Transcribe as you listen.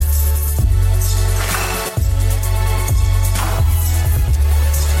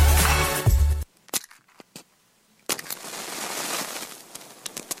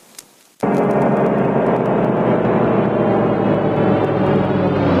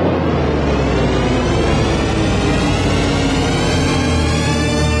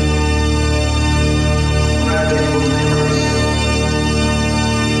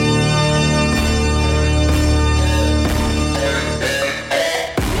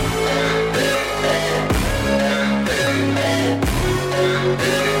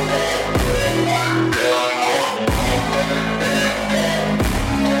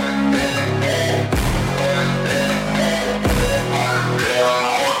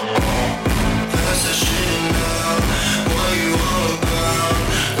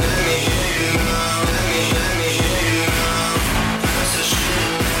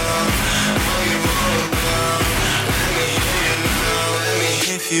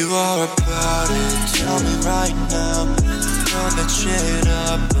you are about it, tell me right now. Run that shit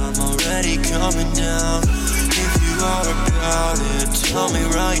up, I'm already coming down. If you are about it, tell me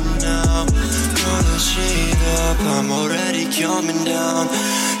right now. Run that shit up, I'm already coming down.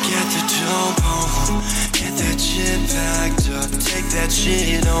 Get the dope home, get that shit packed up, take that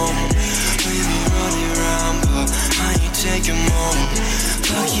shit home. We be running around, but I ain't taking home.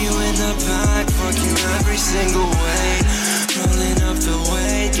 Fuck you in the back, fuck you every single way. Rolling up the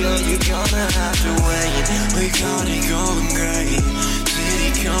way, girl, you gonna have to wait. We got it going great,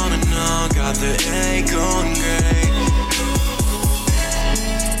 city coming on, got the A going great.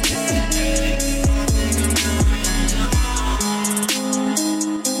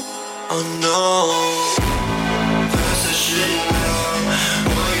 Oh no, that's the shit now.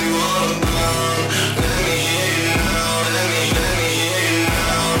 What you all about? Let me hear it out, let me hear it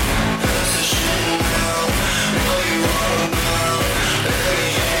out. That's the shit now. What you all about? Let me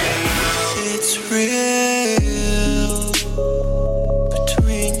hear it out. It's real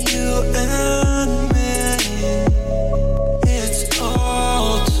between you and me. It's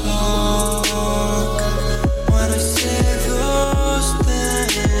all talk when I say those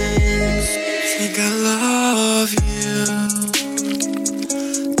things. Think I love you,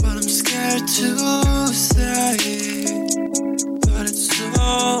 but I'm scared to say it. But it's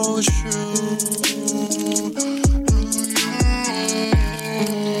so true.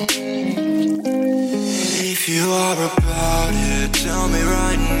 If you are about it, tell me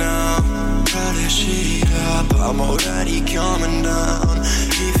right now. Put that shit up, I'm already coming down.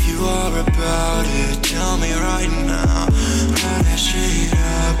 If you are about it, tell me right now. Put that shit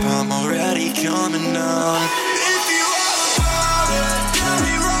up, I'm already coming down. If you are about it, tell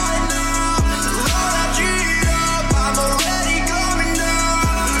me right now. Put that shit up, I'm already coming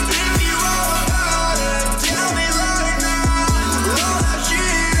down. If you are about it, tell me right now. Put that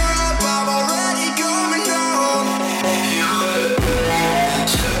shit up, I'm already coming down. If you are about it, tell me right now. Put that shit up, I'm already coming down. If you are about it,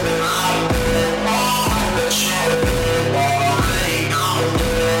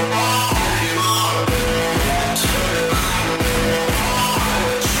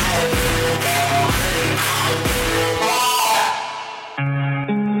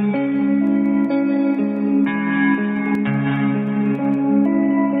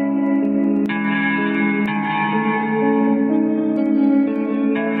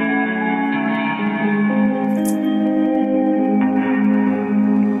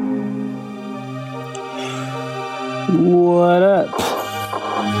 tell me right What up?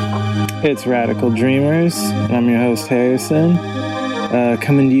 It's Radical Dreamers. I'm your host, Harrison.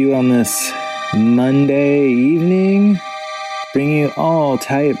 Coming to you on this Monday evening, bringing you all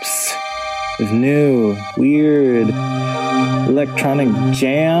types of new, weird electronic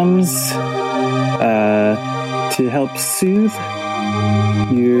jams to help soothe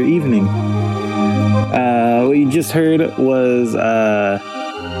your evening. What you just heard was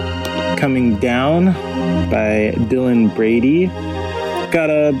Coming Down by Dylan Brady. Got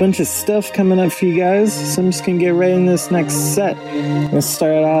a bunch of stuff coming up for you guys, so I'm just gonna get right in this next set. I'm gonna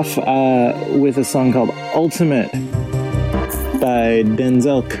start off with a song called Ultimate by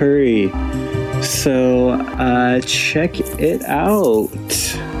Denzel Curry. So check it out.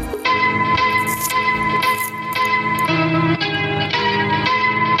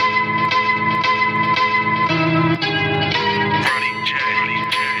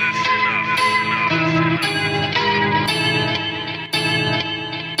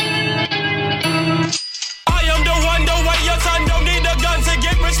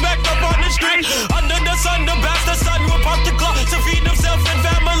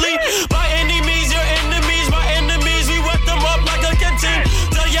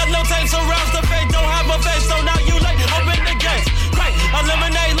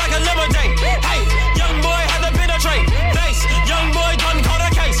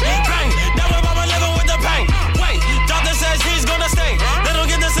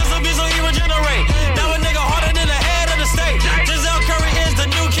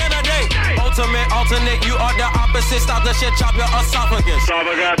 You are the opposite, stop the shit, chop your esophagus.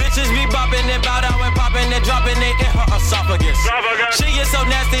 Bitches be bopping and bow down and popping and dropping it in her esophagus. She is so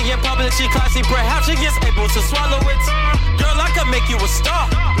nasty in public, she classy, perhaps she is able to swallow it. Girl, I could make you a star.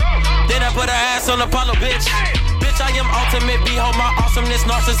 Then I put her ass on Apollo, bitch. Bitch, I am ultimate, behold my awesomeness,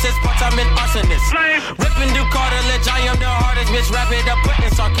 narcissist, part-time an arsonist. Ripping through cartilage, I am the hardest, bitch, wrap it up,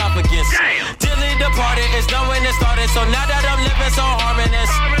 putting sarcophagus. Dilly departed, it's done when it started, so now that I'm living so harmonious.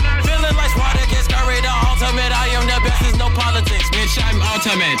 Feeling like Spartacus, Curry the ultimate, I am the best, there's no politics. Bitch, I'm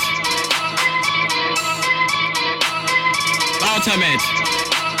ultimate. Ultimate.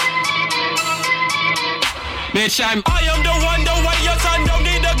 Bitch, I am the one, the way your son don't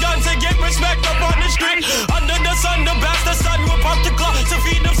need a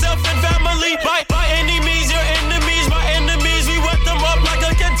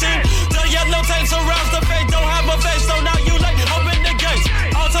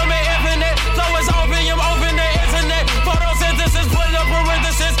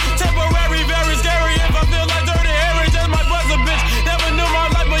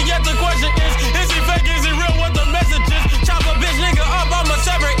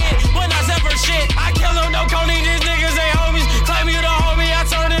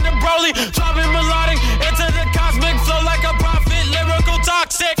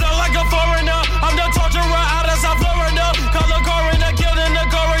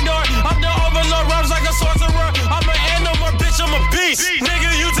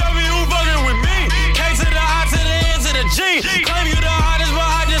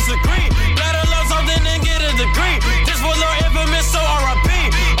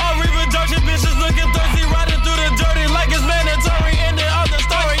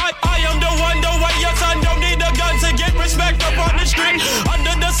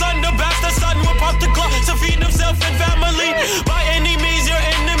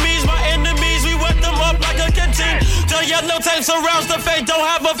got no tape, surrounds the fate. Don't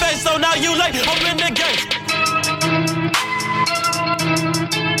have a face, so now you late. Open the gate.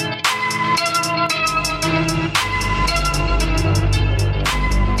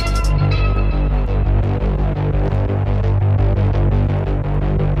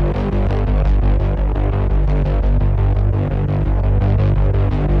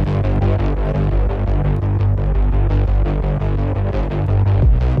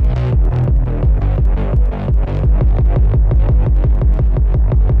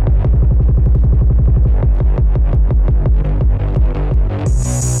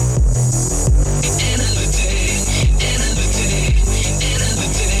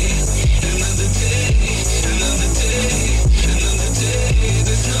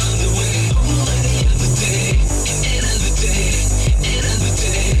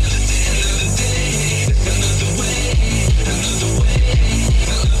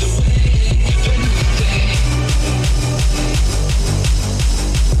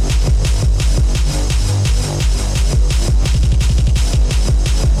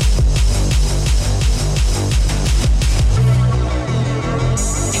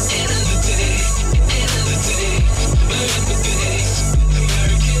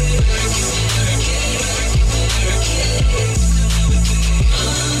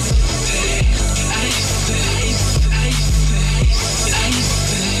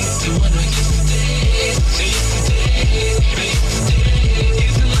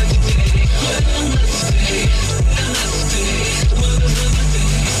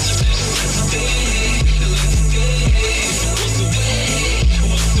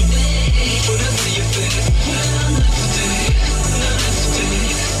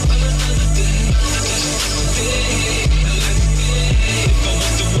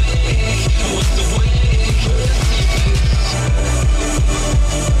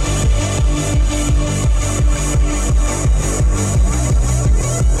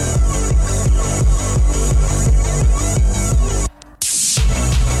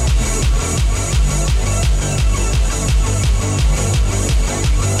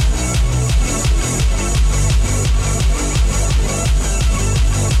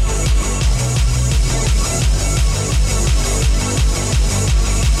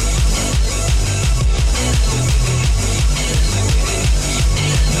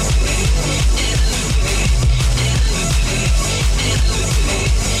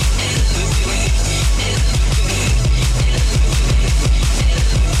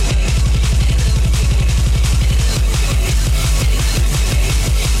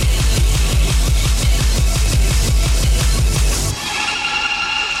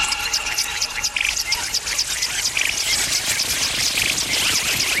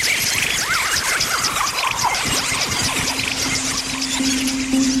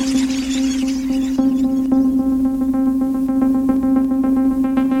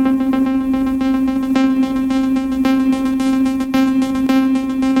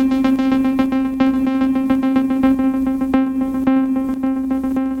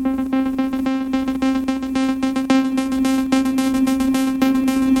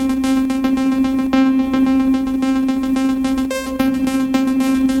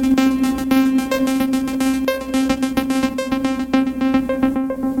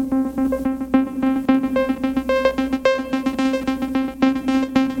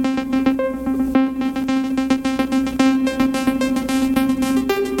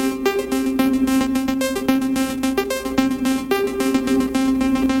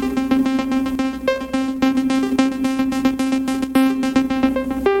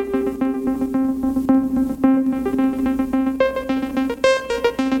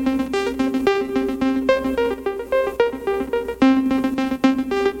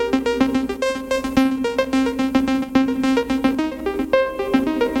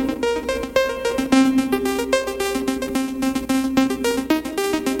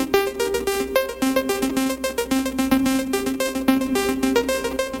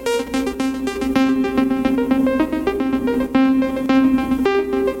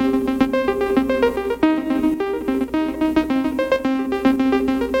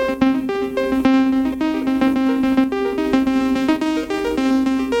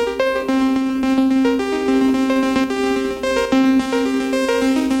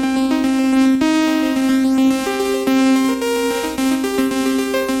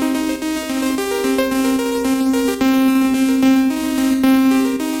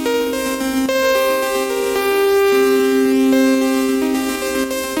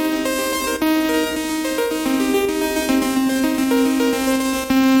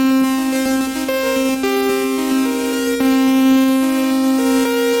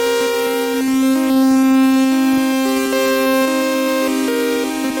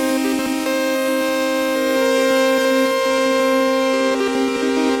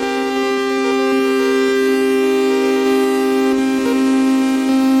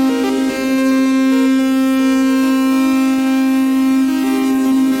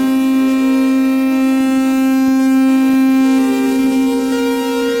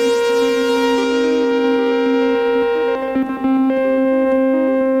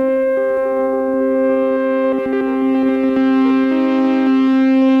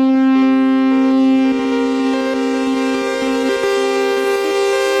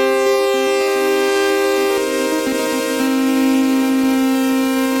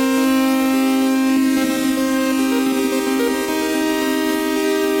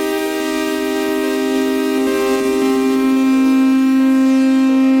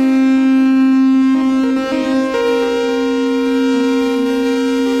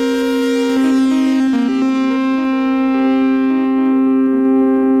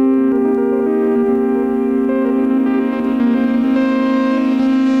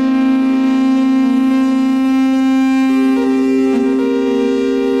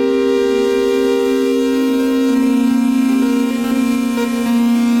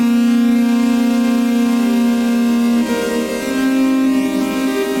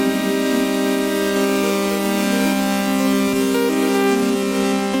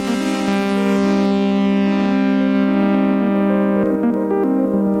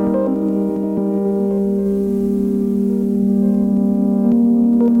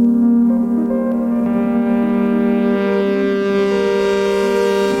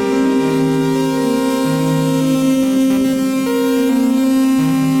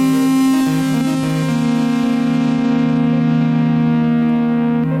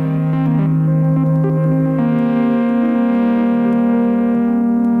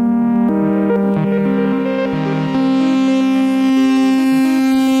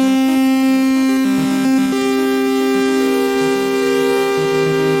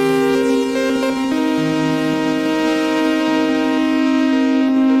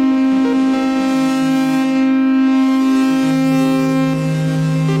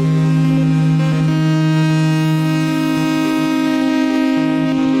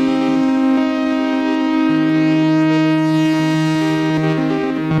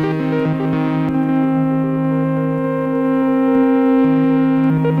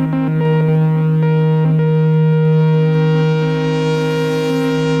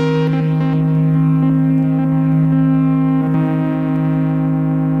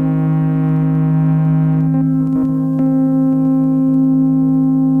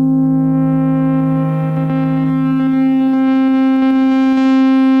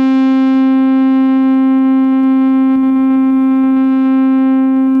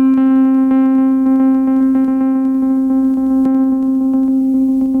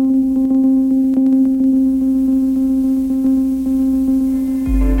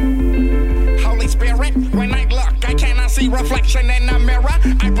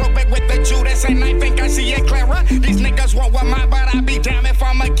 I broke back with the Judas and I think I see it clearer. These niggas want what mine, but I be damn if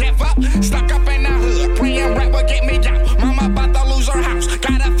I'ma give up. Stuck up in the hood, praying rap will get me out. Mama about to lose her house,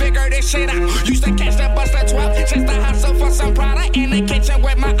 gotta figure this shit out. Used to catch the bus at 12, just to hustle for some product. In the kitchen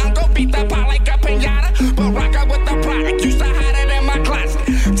with my uncle, beat the pot like a pinata. But rocker with the product, used to hide it in my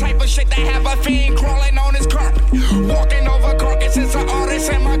closet. Type of shit that have a fiend crawling on his carpet. Walking over carcasses of artists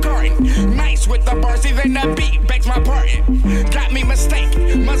in my garden. Nice with the bars, even the beat begs my pardon. Got me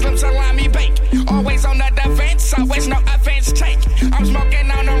mistaken, Muslim salami bake. Always on the defense, always no offense take. I'm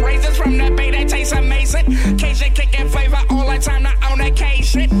smoking on them raisins from the bay that tastes amazing. Cajun kicking flavor all the time, not on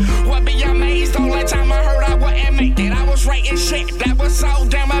occasion. Would be amazed all the time I heard I wouldn't make it. I was writing shit that was so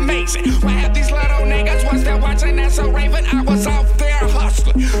damn amazing. Why have these little niggas was still watching that so Raven? I was off there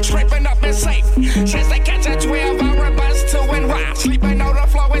hustling, scraping up and safe. Chance to catch a 12-hour bus to and ride. Sleeping on the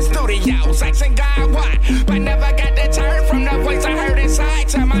floor in studios, asking God why. But never got deterred from the voice I heard inside.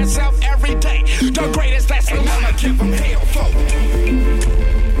 To myself every day, the greatest that's alive. I'ma give them hell for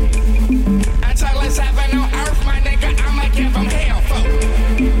until it's heaven on earth, my nigga. I'ma give them hell for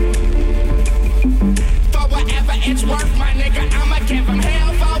whatever it's worth, my nigga. I'ma give them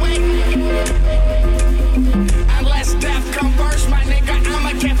hell for it. Unless death come first, my nigga.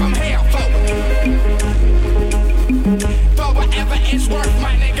 I'ma give them hell for whatever it's worth,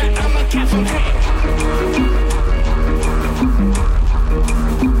 my nigga. I'ma give them hell.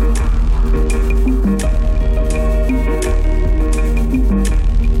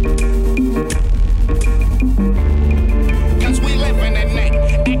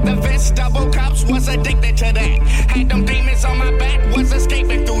 Double cups, was addicted to that. Had them demons on my back, was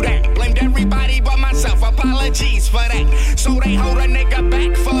escaping through that. Blamed everybody but myself, apologies for that. So they hold a nigga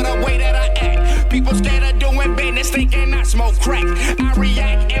back for the way that I act. People scared of doing business, thinking I smoke crack. I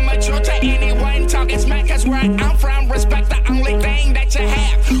react immature to anyone talking smack, cause where I'm from, respect the only thing that you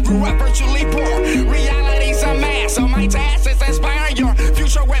have. Grew up virtually poor, reality's a mask. So my task is inspiring your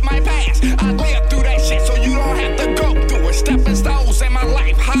future with my past. I live through that shit so you don't have to go through it. Stepping stones in my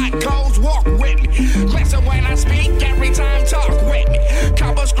life, hot coals, walk with me. Listen when I speak, every time talk with me.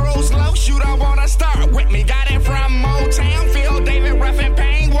 Couple screws loose, you don't wanna start with me. Got it from Motown, feel David Ruff in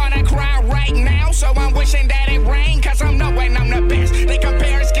pain. Wanna cry right now, so I'm wishing that it rained. Cause I'm knowing I'm the best. They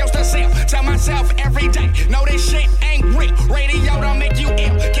compare skills to self. Tell myself every day, no this shit ain't real. Radio don't make you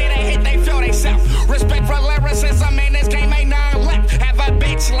ill. Get a hit, they feel they self. Respect for lyricism in this game ain't none left. Have a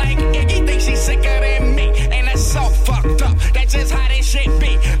bitch like Iggy, think she's sicker than me. And it's so fucked up, that's just how this shit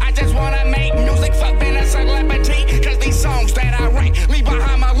be. I just wanna make music, fuck being a celebrity. Cause these songs that I write leave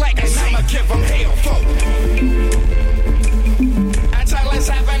behind my legacy. And I'ma give them hell for until it's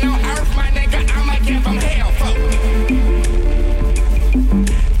heaven on earth, my nigga. I'ma give them hell for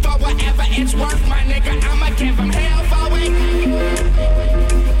whatever it's worth, my nigga. I'ma give them hell for it.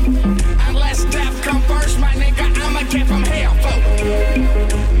 Unless death come first, my nigga. I'ma give them hell for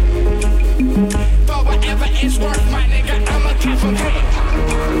whatever it's worth, my nigga. I'ma give them hell.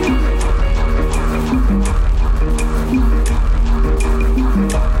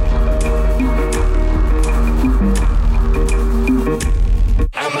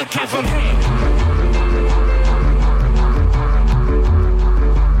 I'ma give them hell.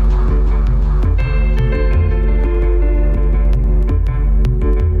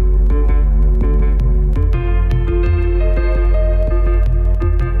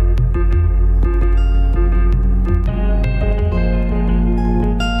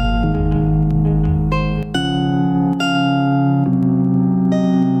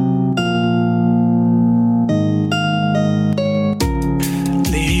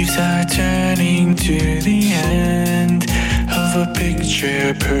 To the end of a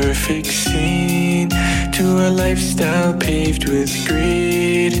picture perfect scene, to a lifestyle paved with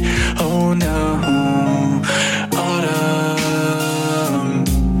greed. Oh no, autumn,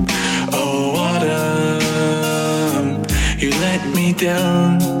 oh autumn, you let me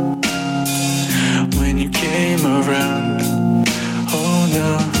down when you came around. Oh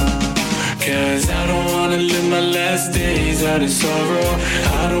no, cause I don't wanna live my last days out of sorrow.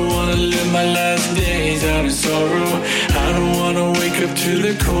 I don't wanna live my last days out of sorrow. I don't wanna wake up to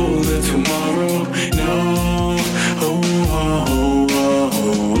the cold of tomorrow. No, oh, oh, oh,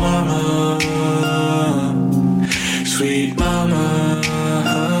 oh, mama, sweet mama,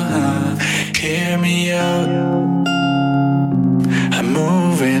 hear me out. I'm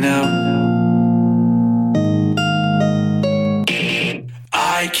moving out.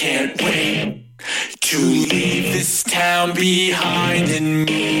 I can't wait to leave this town behind and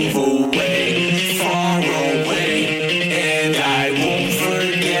move away, far away. And I won't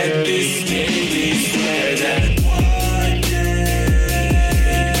forget this day, swear that one day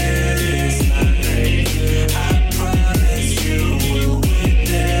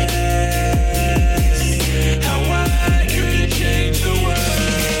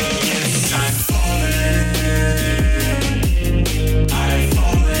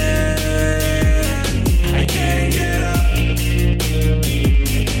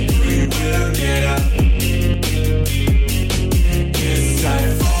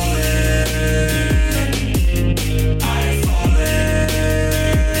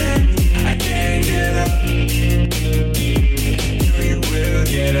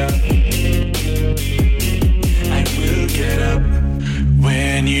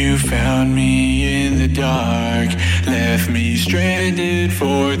headed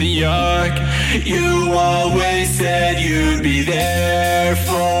for the Ark. You always said you'd be there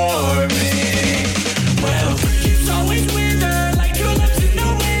for me. Well, friendships always wither like tulips in the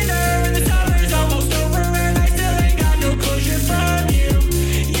winter, and the summer's almost over and I still ain't got no closure from you.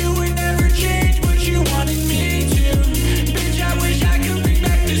 You would never change, but you wanted me to. Bitch, I wish I could bring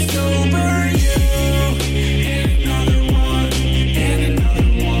back the sober you. And another one, and another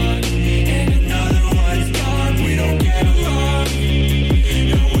one, and another one's gone. We don't get along.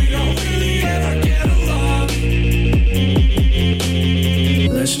 No, we don't really ever get along.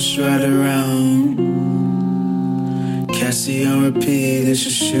 Let's just ride around. Cassie on repeat, it's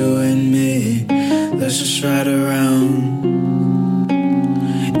just you and me. Let's just ride around.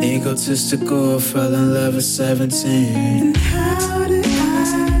 Egotistical, fell in love at 17. How did I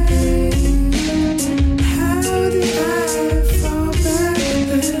fall back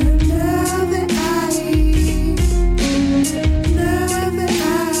then? Now that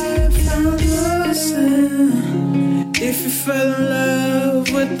I found love. If you fell in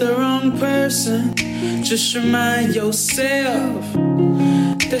love with the wrong person, just remind yourself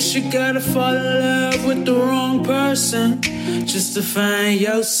that you gotta fall in love with the wrong person just to find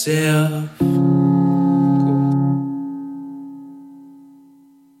yourself.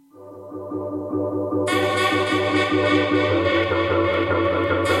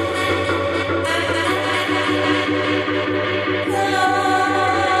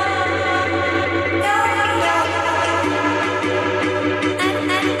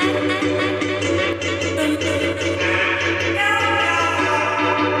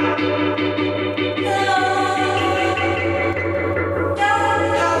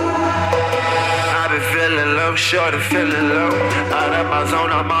 Short of feeling low, out of my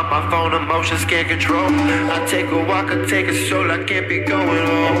zone, I'm on my phone, emotions can't control. I take a walk, I take a stroll, I can't be going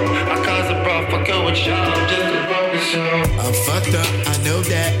home. I cause a brawl, fucking with y'all, just a broken show. I'm fucked up, I know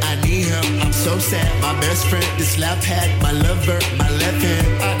that I need help. I'm so sad, my best friend, this lap hat, my lover, my left hand.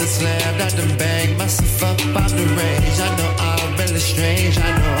 I done slammed, I done banged myself up out the range. I know I'm really strange, I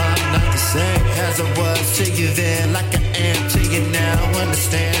know I'm not the same as I was to you then, like I am to you now.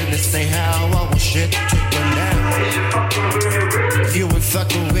 Understand this ain't how I want shit to go now. You ain't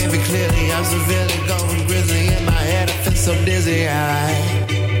fucking with me clearly, I'm severely going grizzly. In my head I feel so dizzy, I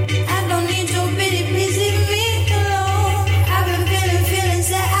don't need your pity, please leave me alone. I've been feeling feelings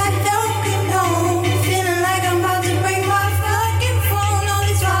that I don't condone. Feeling like I'm about to break my fucking phone. All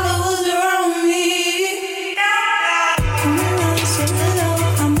these followers around me. I'm alone, so alone.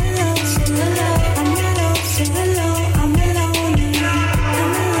 I'm alone, so alone. I'm alone, so alone. I'm alone.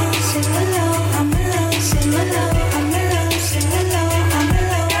 I'm alone, so alone. I'm alone, so alone. I'm alone, so alone. I'm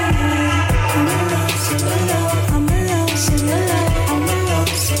alone. I'm alone, so alone. I'm alone, so alone. I'm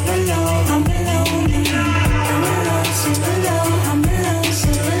alone, so alone. I'm alone. I'm alone, so alone. I'm alone,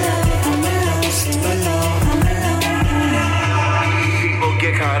 so alone. I'm alone, so alone. I'm alone. People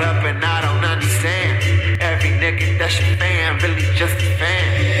get caught up and I don't understand. Every nigga that's your fan, really just a fan.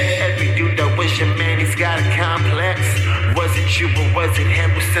 Every dude that was your man, he's got a complex. Was it you or was it him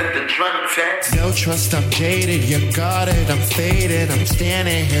who sent the drunk text? no trust, I'm jaded, you're guarded, I'm faded. I'm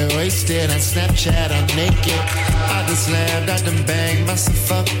standing here wasted on Snapchat, I'm naked. I done slammed, I done banged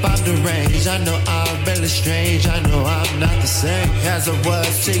myself up out the range. I know I'm really strange, I know I'm not the same as I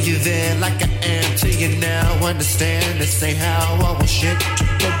was to you then, like I am to you now. Understand this ain't how I want shit to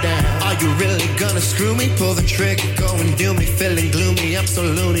go down. Are you really gonna screw me? Pull the trigger, go and do me. Feeling gloomy, I'm so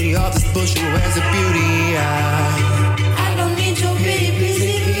loony. All this bullshit, where's the beauty? I don't need your pity, please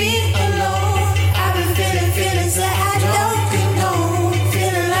leave me alone. I've been feeling feelings that I don't condone.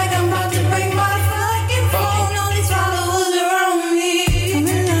 Feeling like I'm about to break my fucking phone. All these followers around me. I'm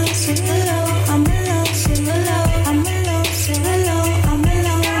alone, so alone. I'm alone, so alone. I'm alone, so alone. I'm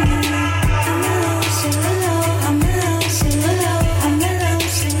alone. I'm alone, so alone. I'm alone, so alone. I'm alone,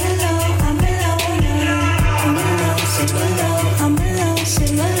 so alone. I'm alone. I'm alone, so alone. I'm alone, so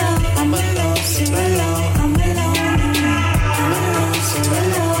alone. I'm alone, so alone. I'm alone.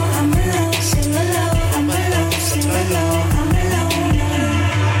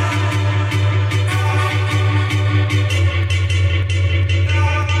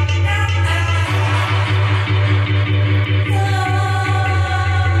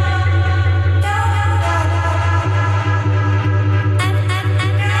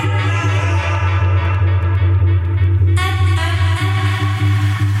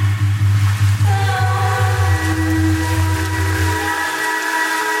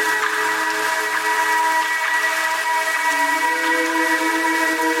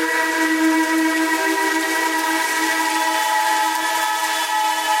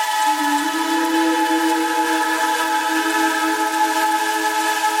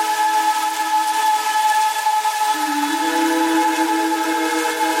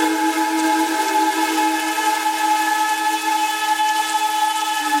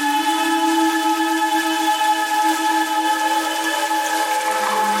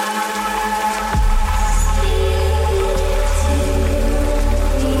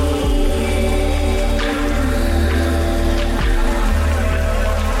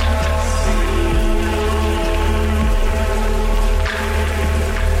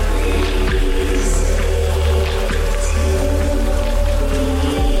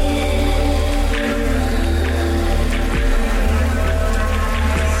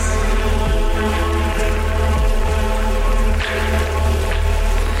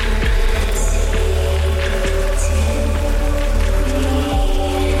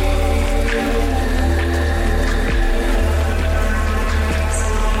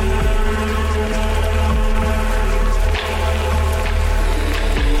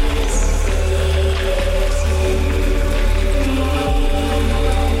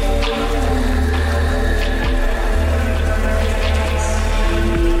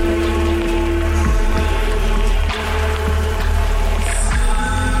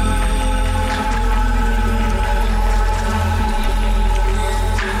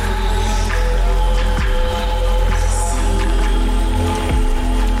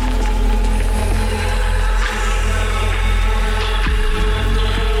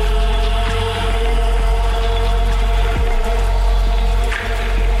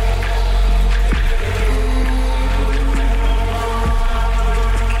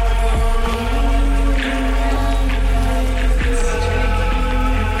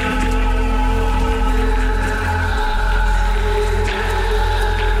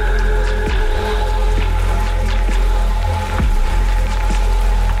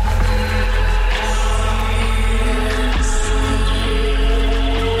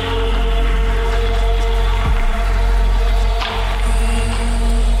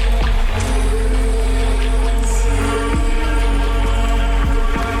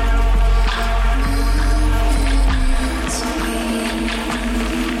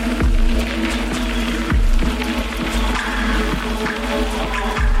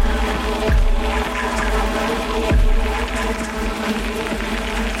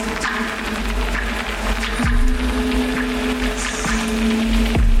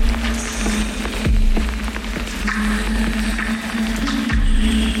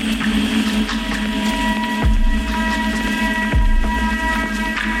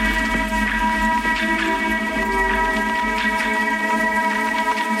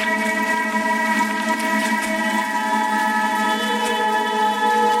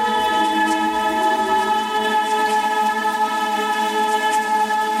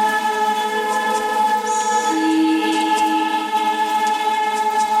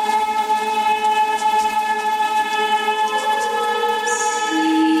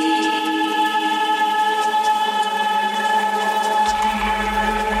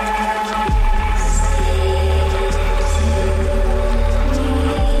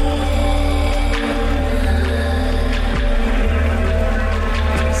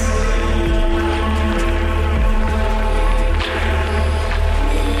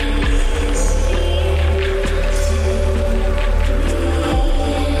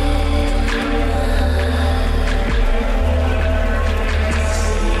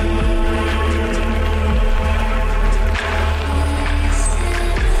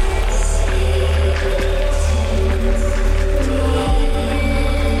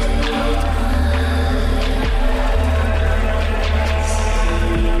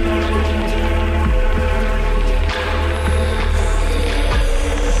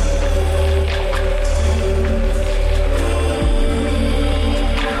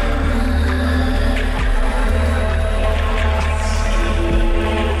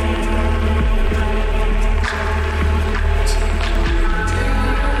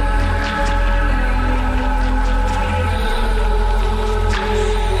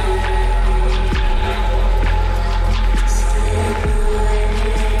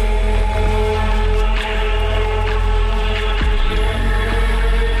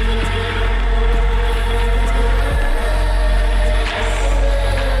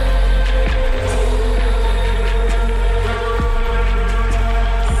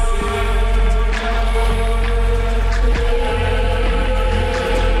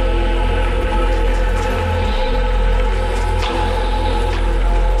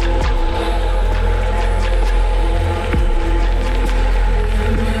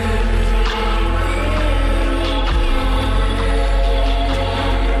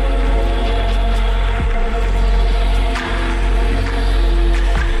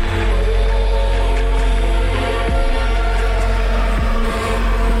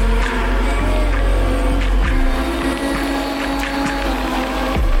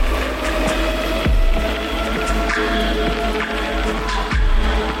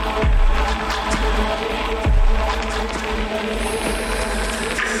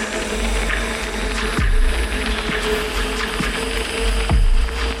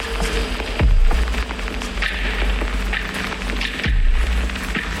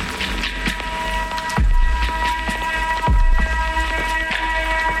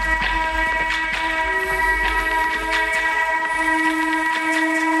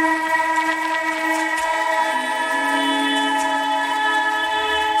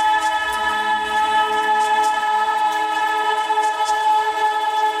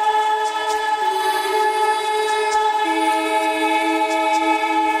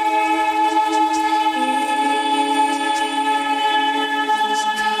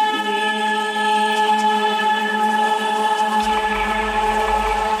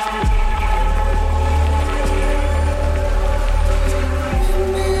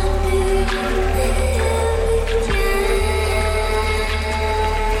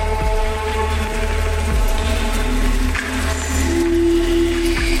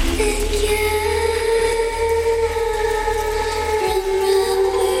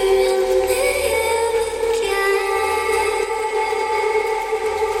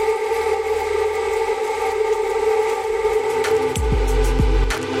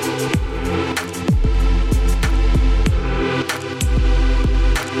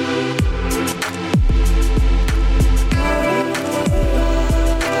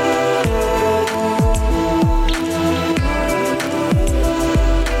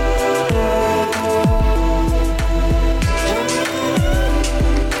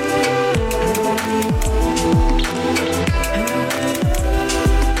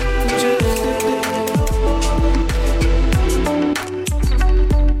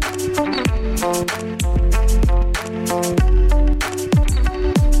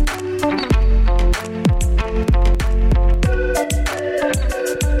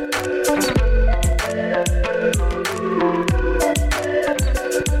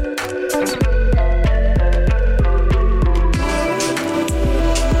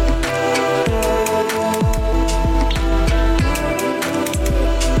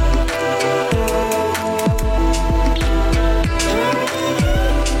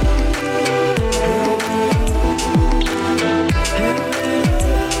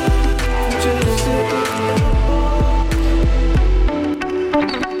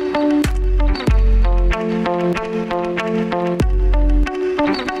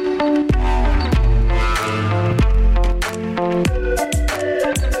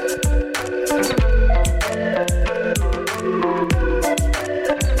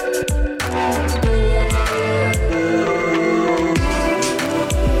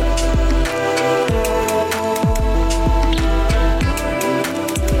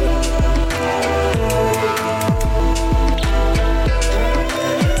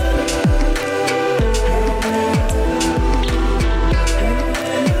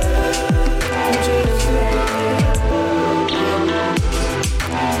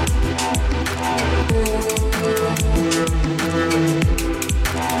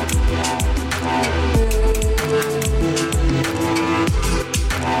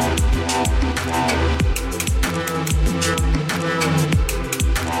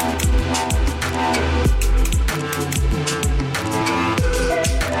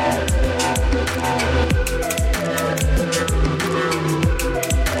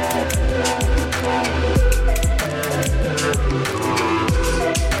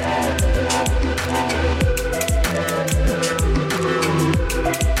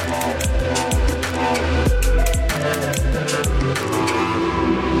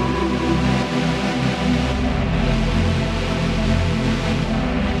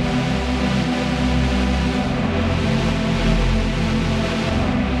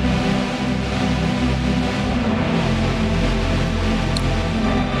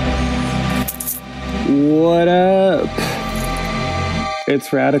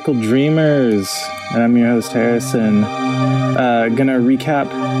 It's Radical Dreamers, and I'm your host, Harrison. Gonna recap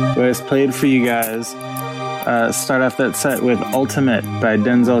what I just played for you guys. Start off that set with Ultimate by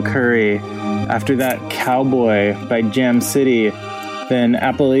Denzel Curry. After that, Cowboy by Jam City. Then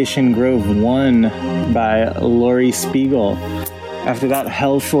Appalachian Grove 1 by Laurie Spiegel. After that,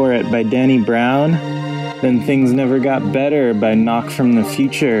 Hell For It by Danny Brown. Then Things Never Got Better by Knock From The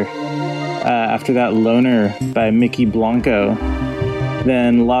Future. After that, Loner by Mickey Blanco.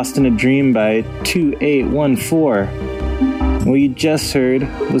 Then Lost in a Dream by 2814. What you just heard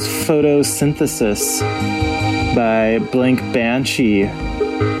was Photosynthesis by Blank Banshee.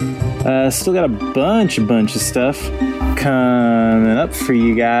 Still got a bunch of stuff coming up for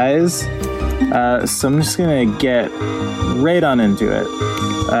you guys. So I'm just gonna get right on into it.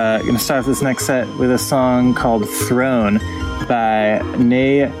 Gonna start off this next set with a song called Throne by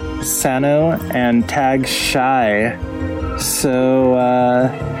Nay Sano and Tag Shy. So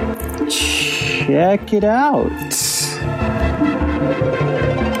check it out.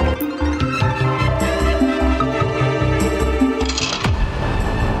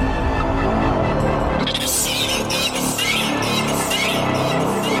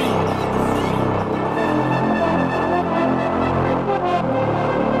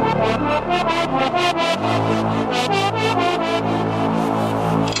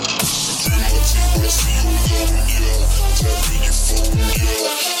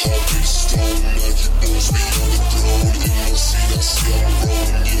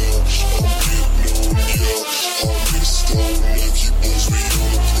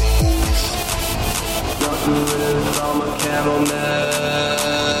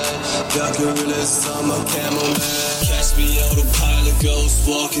 Catch me out a pile of ghosts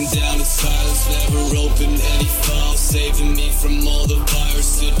walking down in silence, never open any files, saving me from all the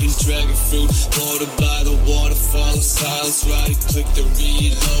virus, sipping dragon fruit, water by the waterfall of silence, right click the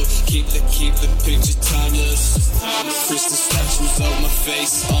reload, keep the picture timeless. Crystal statues of my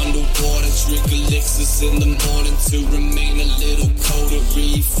face underwater, drink elixirs in the morning to remain a little colder,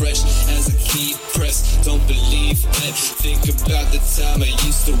 refresh as I keep pressed, don't believe that, think about the time I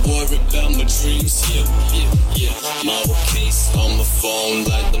used to worry about my dreams, yeah. Marble case on my phone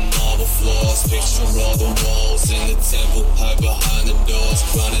like the marble floors, picture all the walls in the temple, hide behind the doors,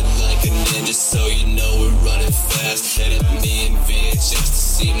 running like a ninja so you know we're running fast, edit me in VHS to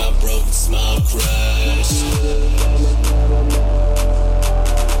see my broken smile crash.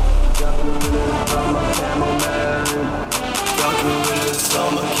 Got gorillas on my camel man. Got gorillas on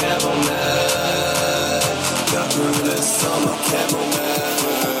my camel man. Got gorillas on my camel man.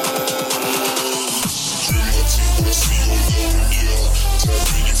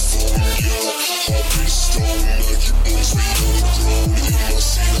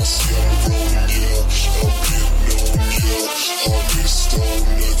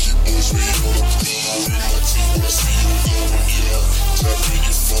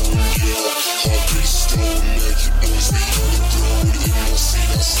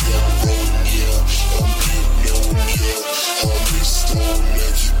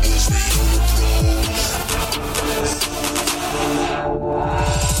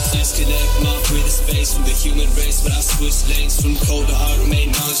 From the human race, but I switch lanes from cold to hard,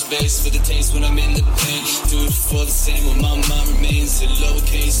 remain knowledge base for the taste when I'm in the pain. Do it for the same when my mind remains in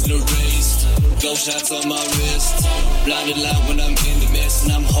lowercase and erased. Glow shots on my wrist, blinded light when I'm in the mist,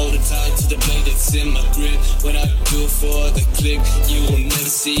 and I'm holding tight to the blade that's in my grip. When I do it for the click, you will never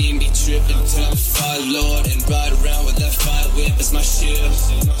see me tripping. Time to fight Lord and ride around with that fire whip as my shield.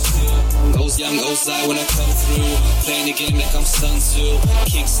 Goes young, goes I when I come through, playing the game like I'm Sun Tzu.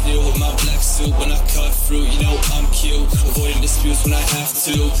 Kick steel with my black suit when I cut through, you know I'm cute. Avoiding disputes when I have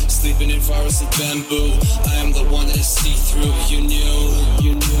to, sleeping in forests of bamboo. I am the one that is see-through, you knew.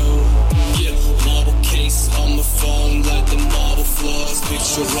 Yeah, marble case on my phone like the marble floors.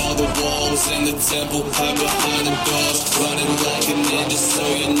 Picture all the walls in the temple, hide behind the doors. Running like a ninja so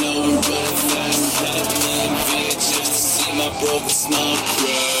you know we're running fast. Edit me in VHS to see my broken smile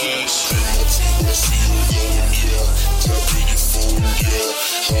crash.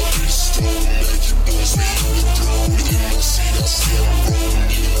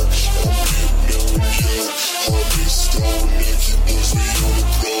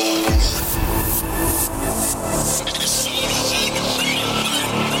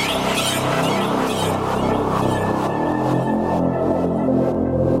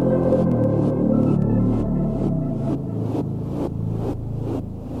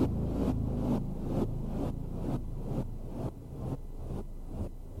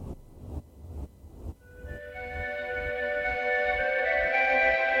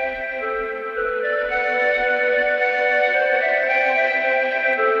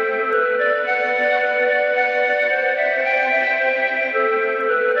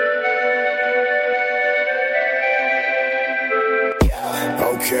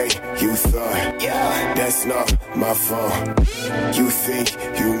 Okay, you thought that's not my fault. You think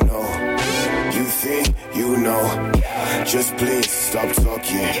you know. You think you know. Just please stop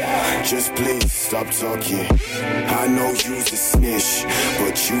talking. Just please stop talking. I know you's a snitch,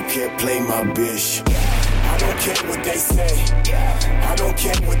 but you can't play my bitch. I don't care what they say. I don't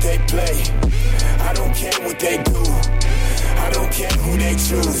care what they play. I don't care what they do. I don't care who they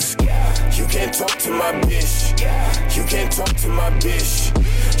choose. You can't talk to my bitch. You can't talk to my bitch.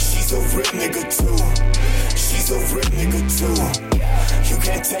 She's a real nigga too. She's a real nigga too. You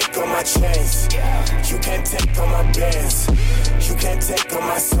can't take all my chains. You can't take all my bands. You can't take all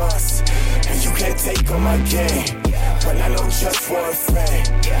my sauce. And you can't take all my game. But I know just one thing.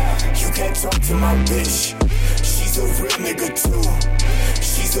 You can't talk to my bitch. She's a real nigga too.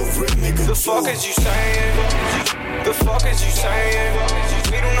 She's a real nigga too. The fuck is you saying? The fuck is you saying?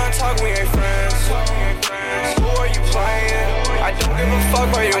 We do not talk, we ain't friends. Who are you playing? I don't give a fuck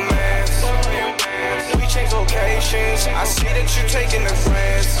about your mans. We change locations. I see that you taking the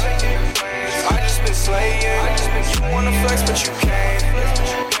glance. I just been slaying. You wanna flex, but you can't.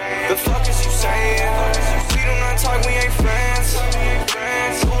 The fuck is you saying? We do not talk, we ain't friends.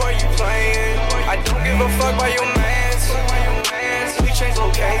 Who are you playing? I don't give a fuck about your mans. We change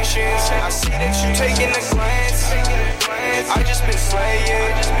locations. I see that you taking the glance. I just been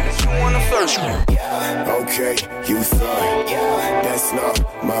slaying. You wanna flirt? Okay, you thought that's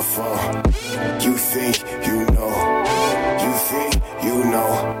not my fault. You think you know. You think you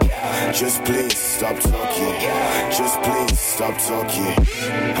know. Just please stop talking. Just please stop talking.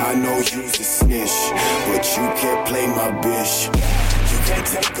 I know you's a snitch, but you can't play my bitch. You can't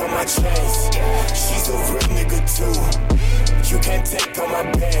take all my chains. She's a real nigga too. You can't take all my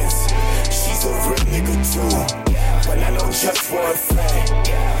bands. She's a real nigga too. But I know just one thing.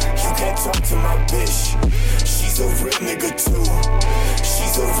 You can't talk to my bitch. She's a real nigga too.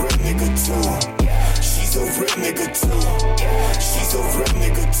 She's a real nigga too. She's a real nigga too. She's a real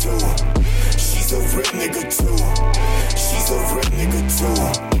nigga too. She's a real nigga too. She's a real nigga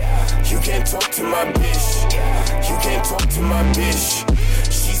too. You can't talk to my bitch. You can't talk to my bitch.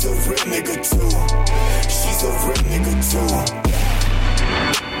 She's a real nigga too. She's a real nigga too.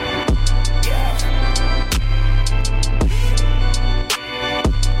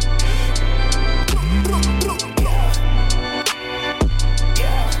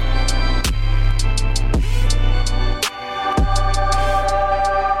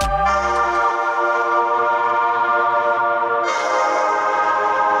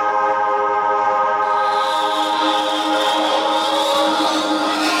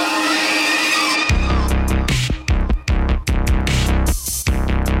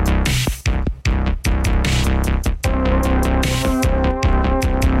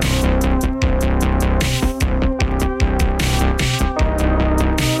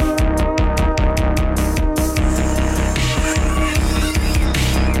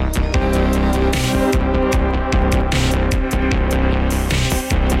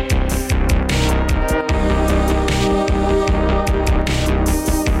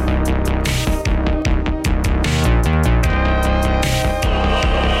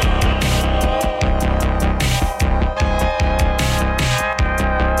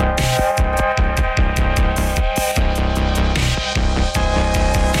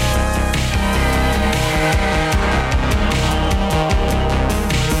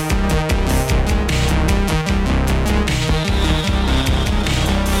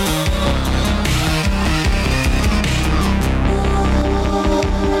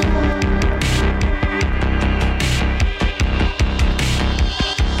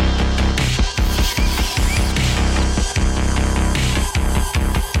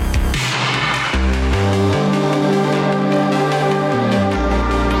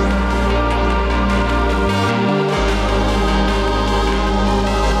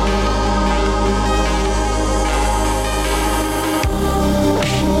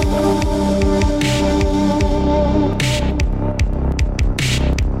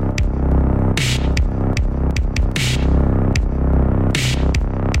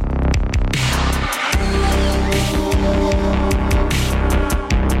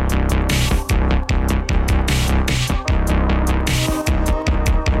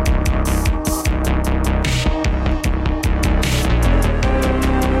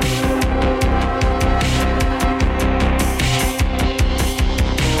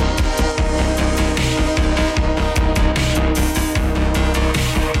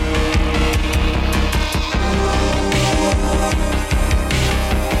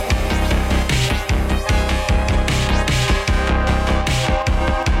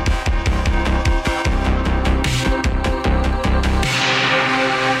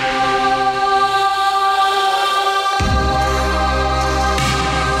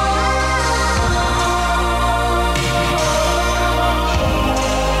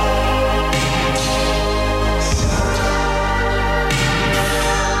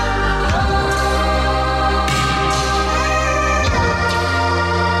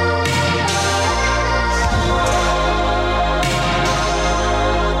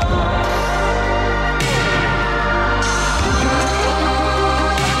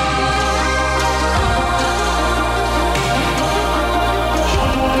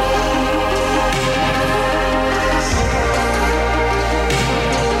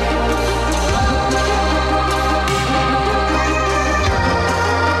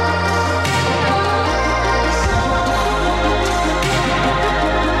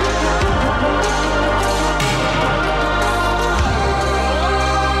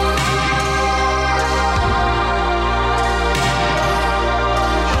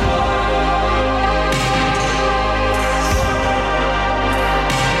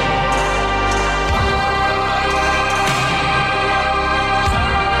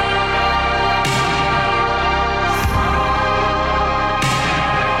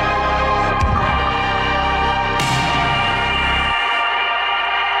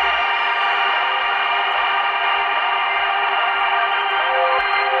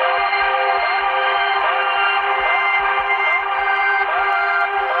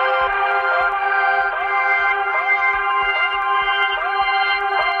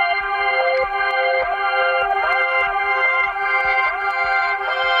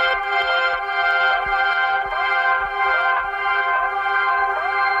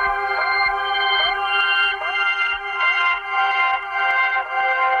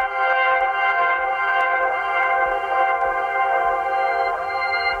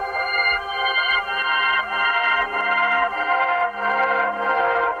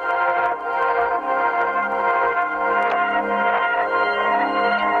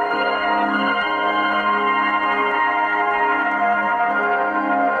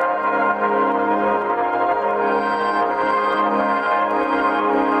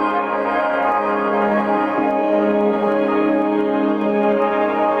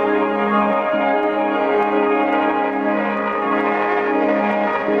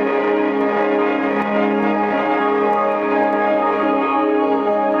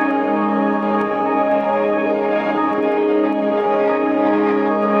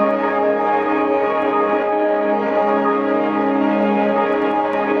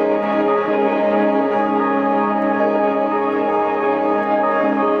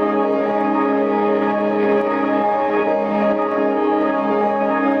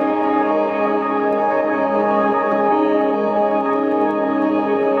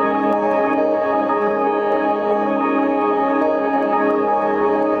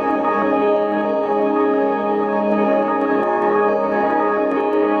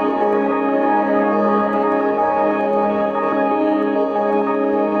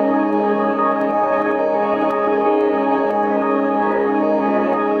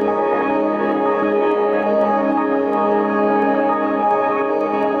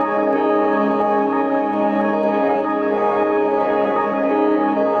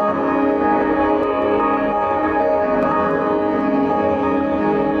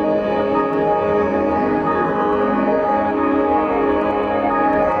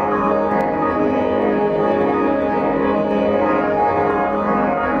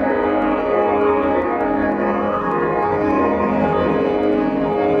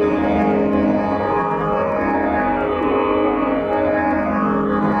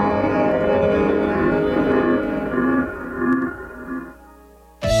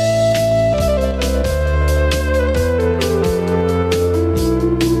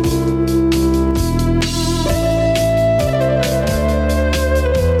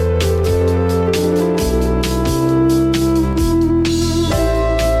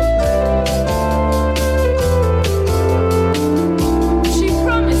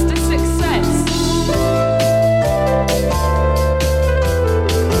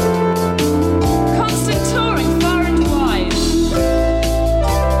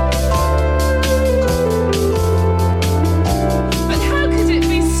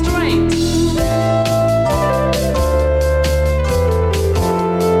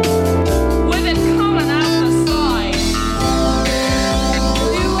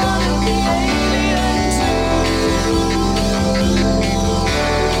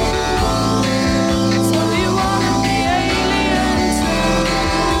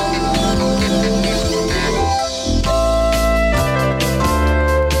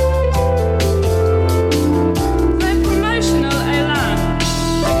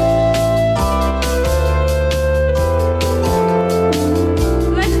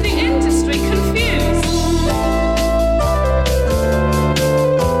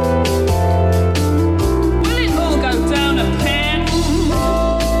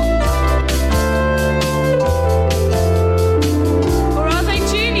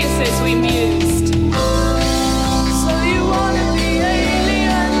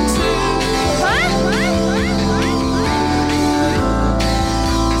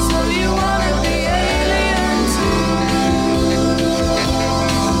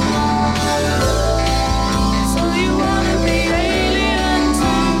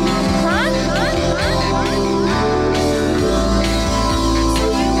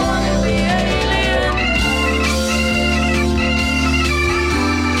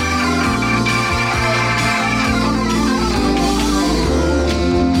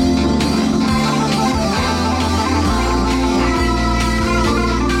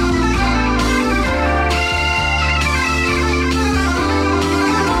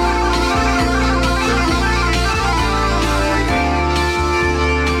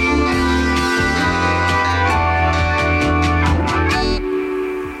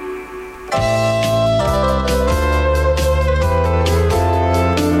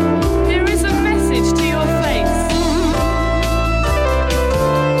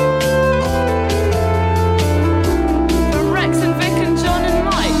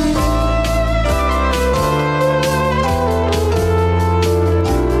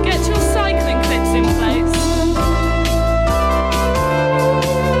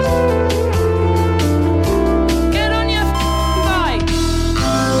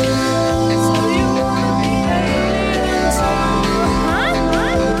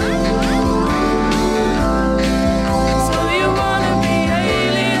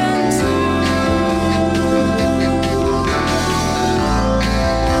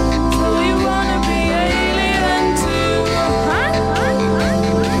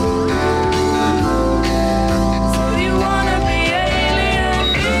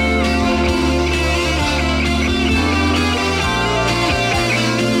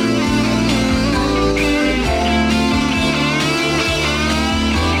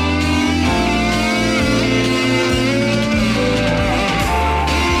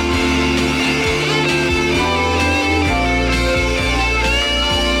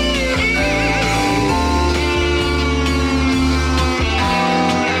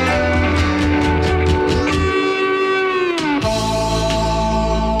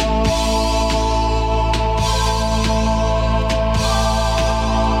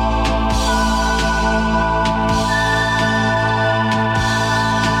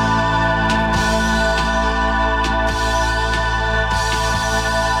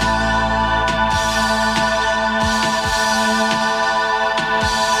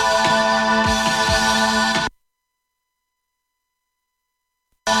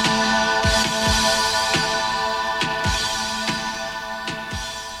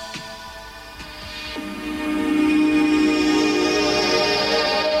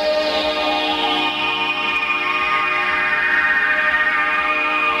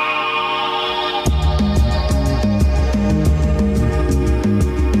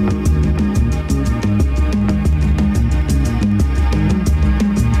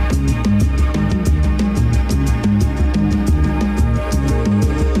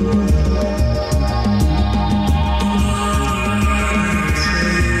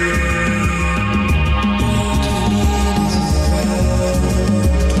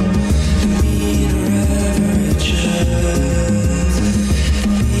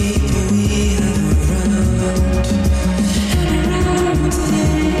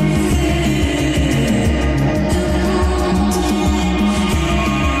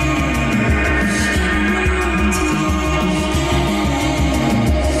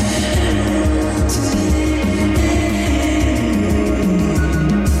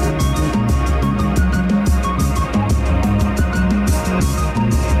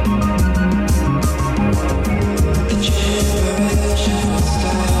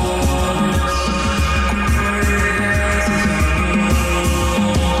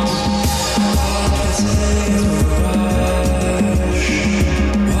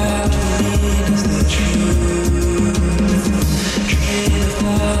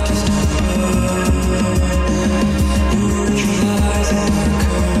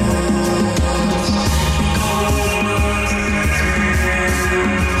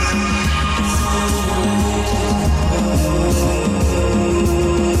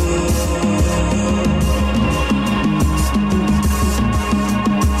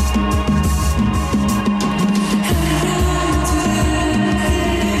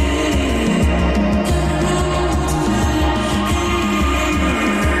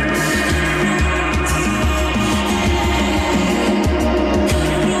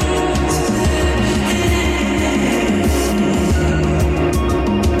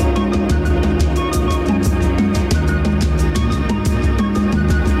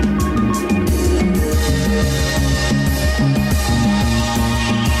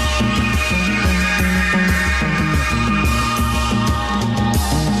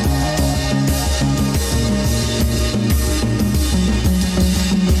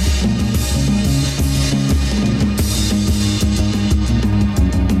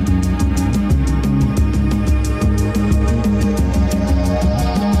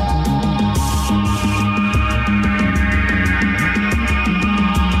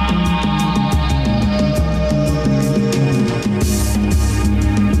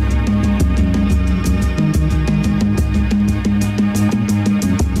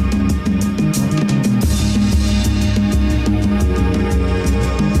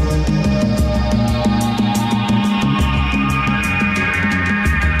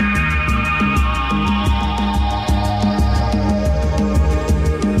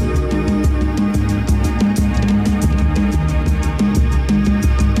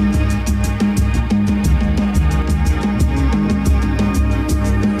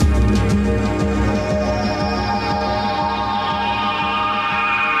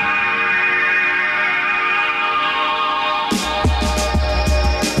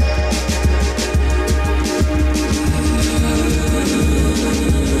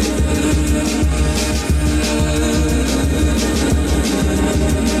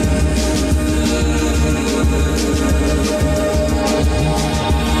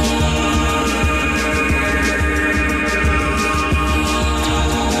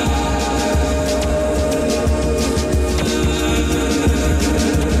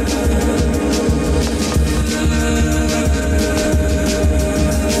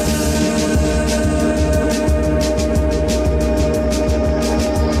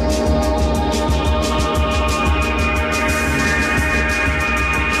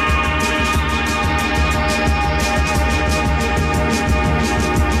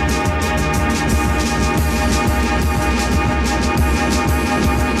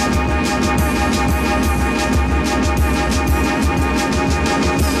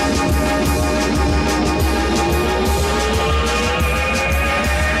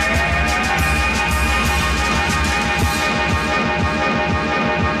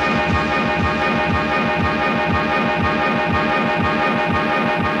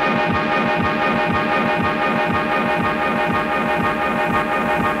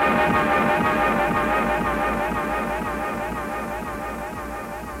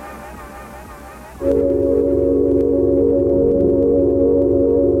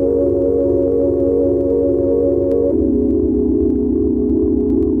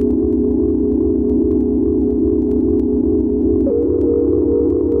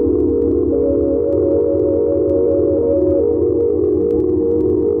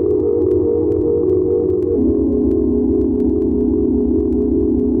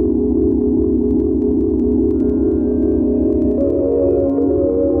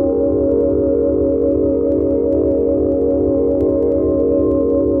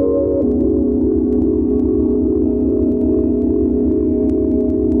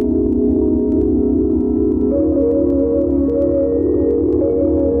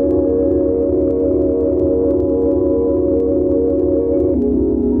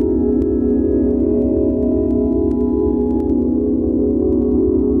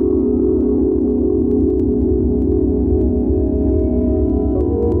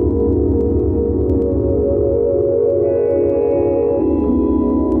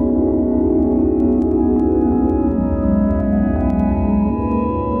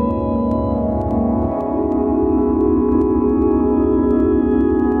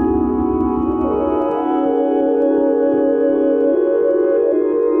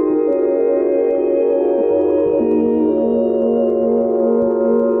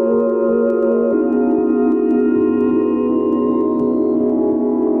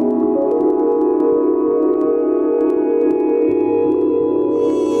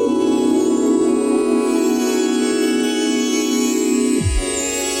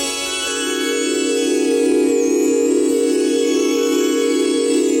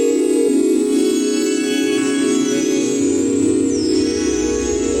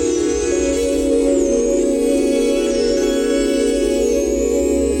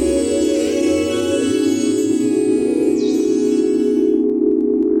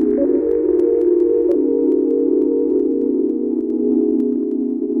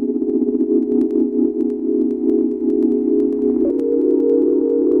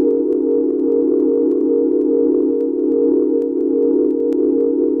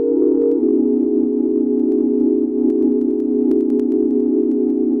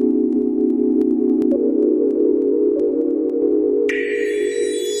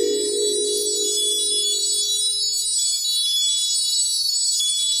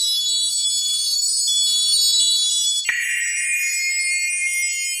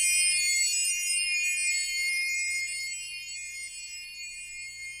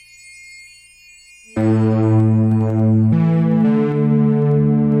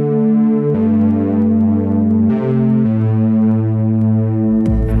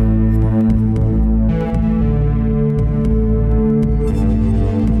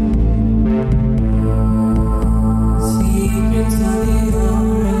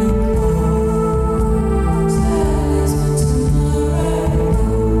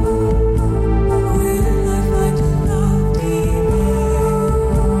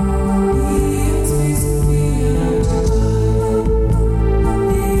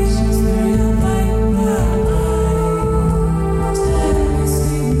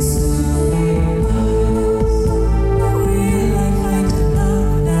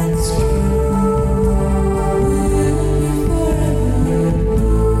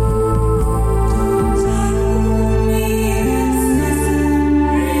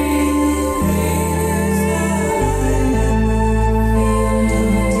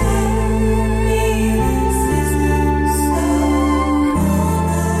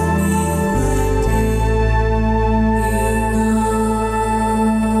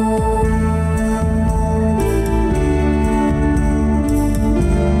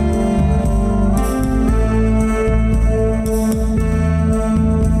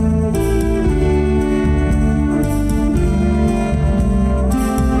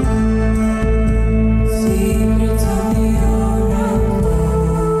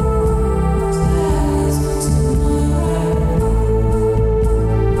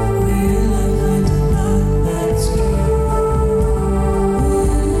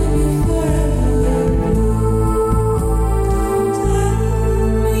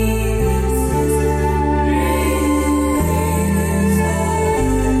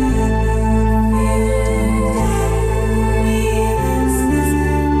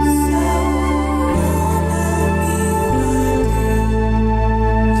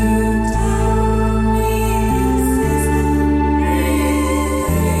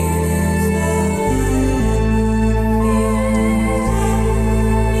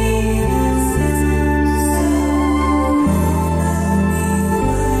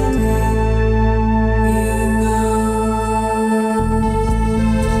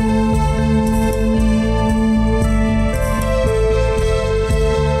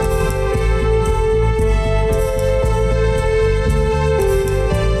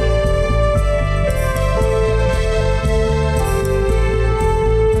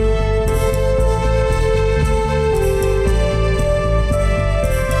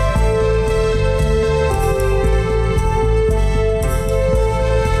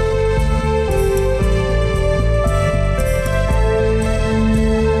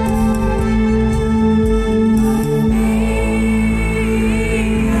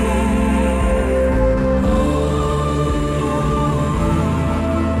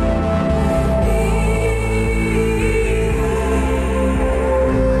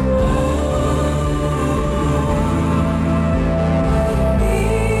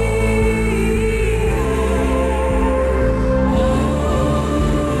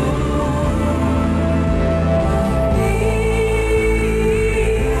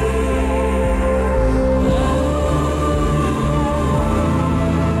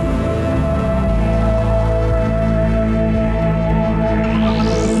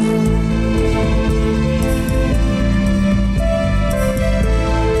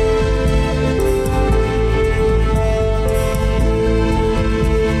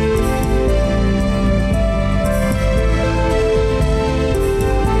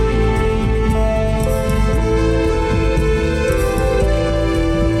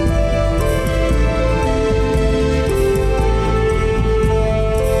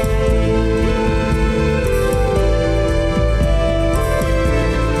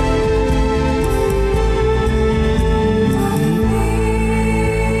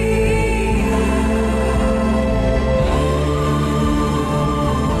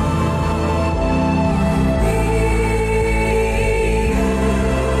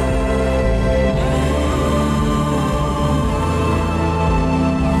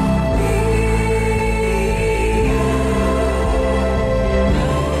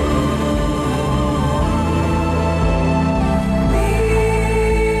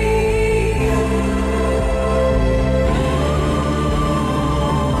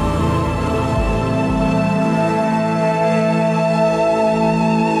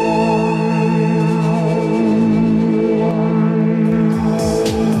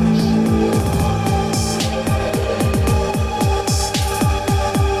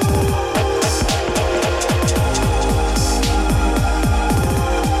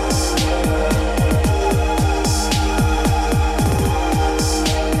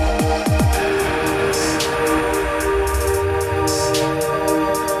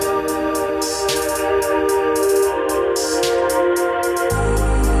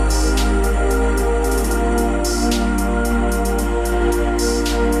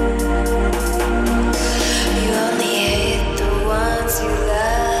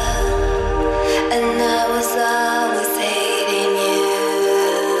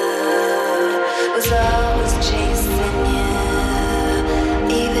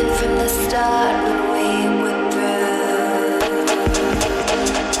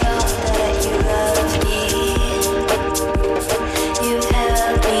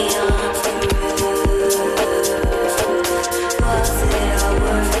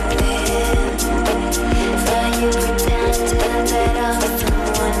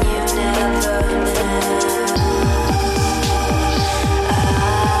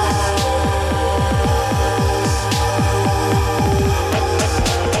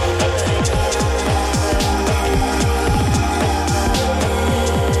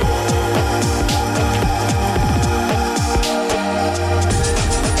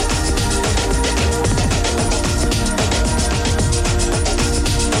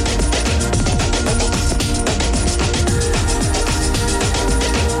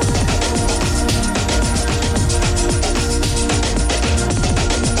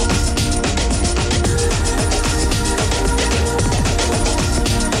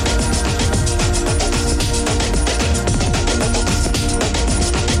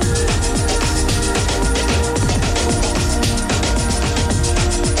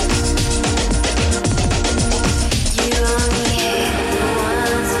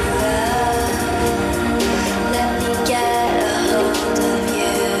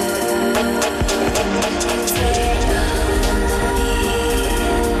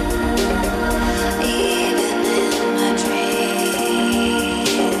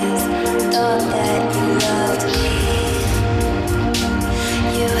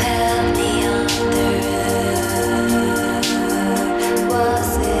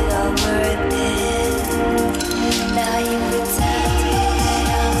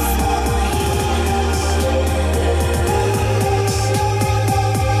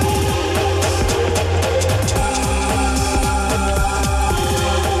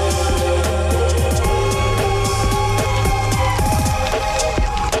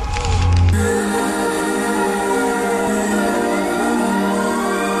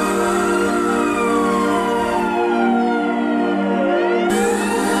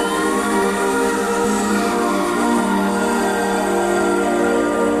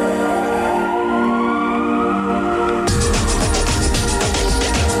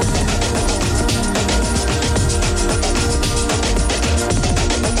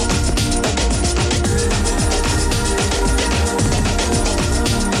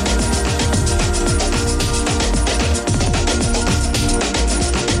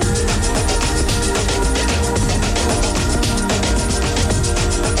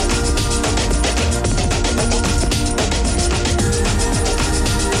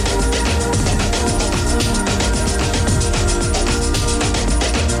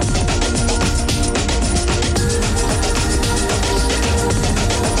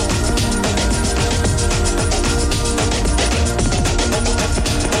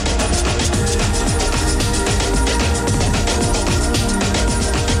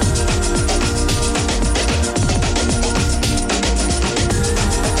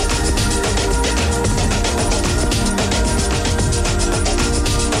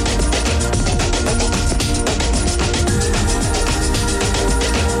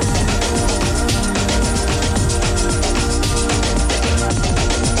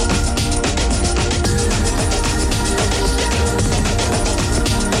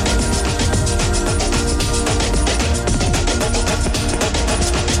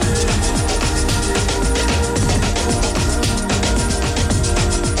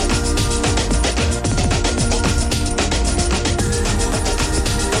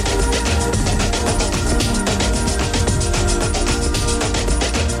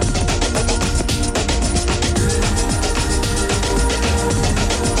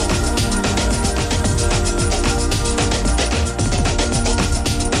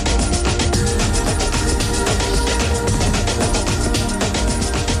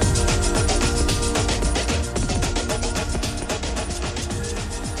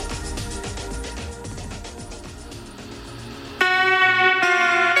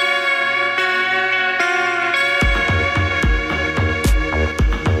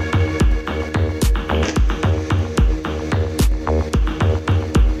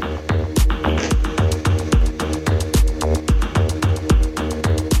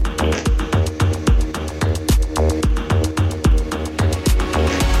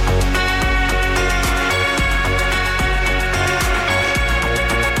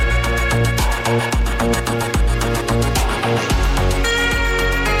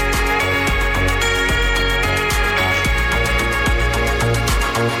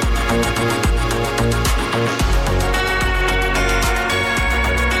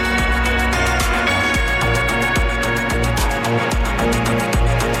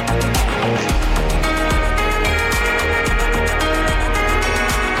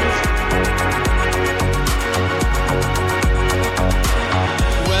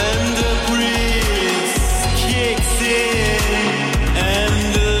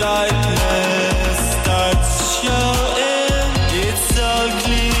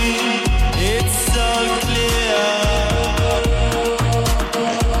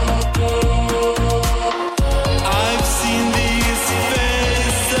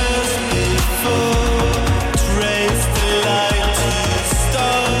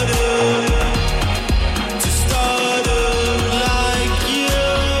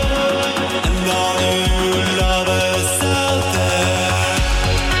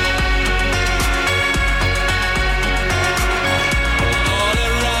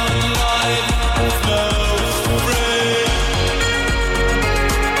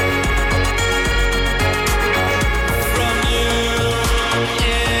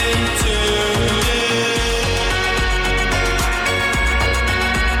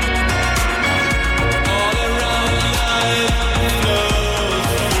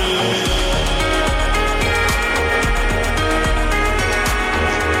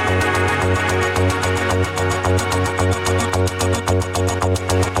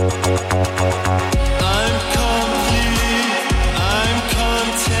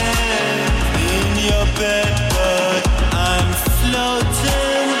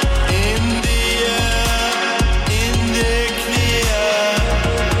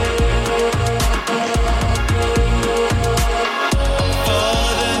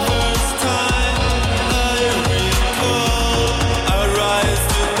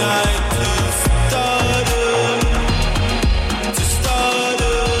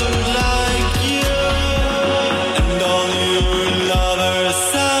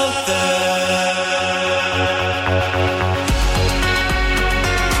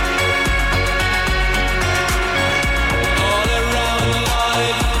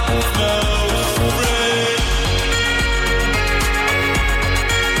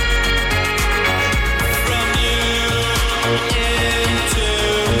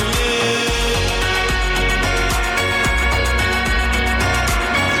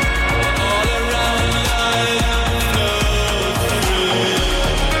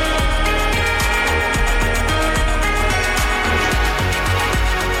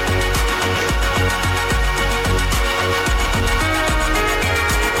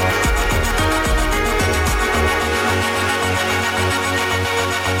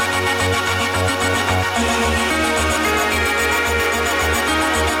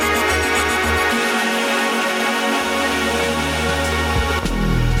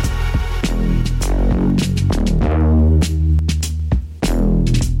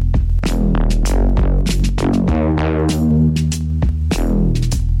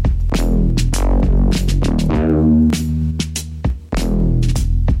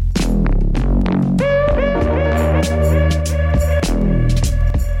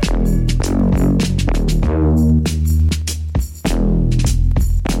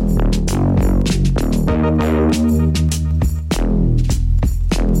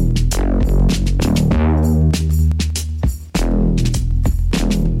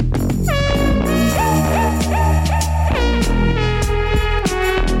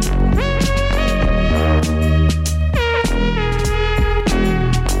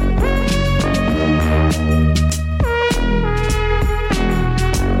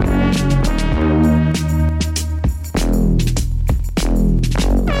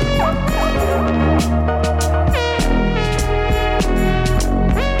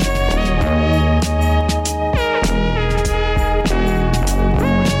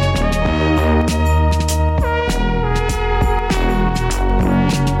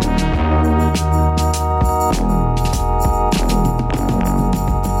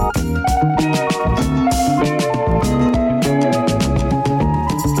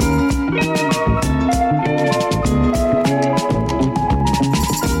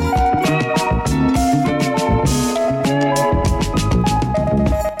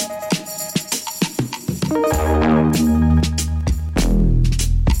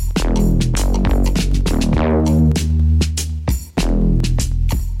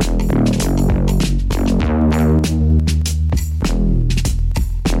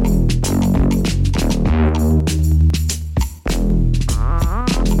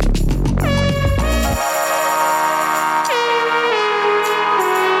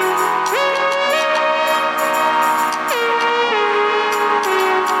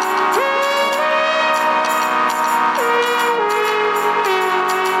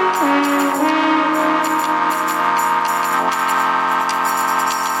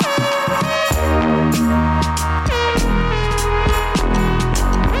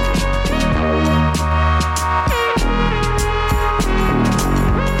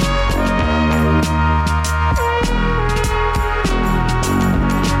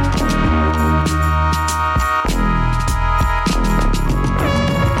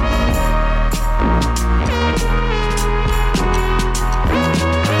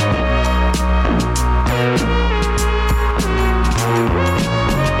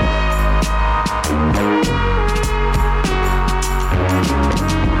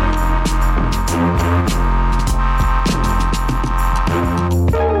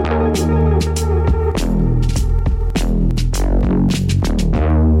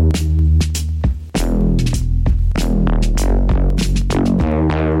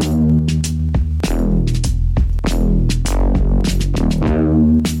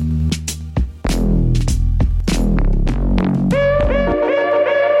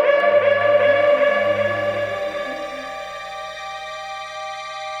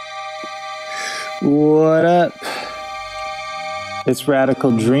 What up? It's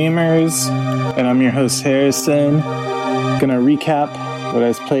Radical Dreamers, and I'm your host Harrison. Gonna recap what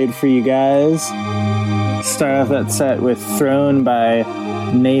I played for you guys. Start off that set with Throne by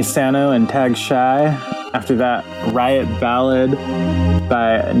Nay Sano and Tag Shy. After that, Riot Ballad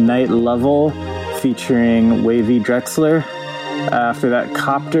by Night Level featuring Wavy Drexler. After that,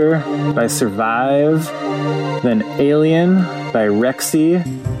 Copter by Survive. Then Alien by Rexy.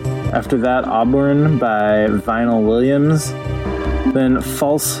 After that, Auburn by Vinyl Williams. Then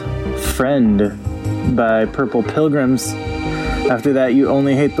False Friend by Purple Pilgrims. After that, You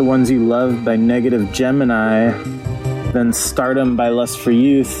Only Hate the Ones You Love by Negative Gemini. Then Stardom by Lust for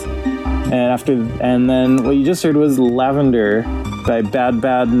Youth. And then what you just heard was Lavender by Bad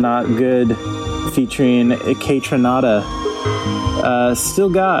Bad Not Good featuring K-Tronada. Still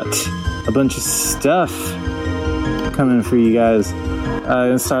got a bunch of stuff coming for you guys.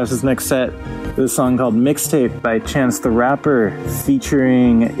 Gonna start this next set with a song called Mixtape by Chance the Rapper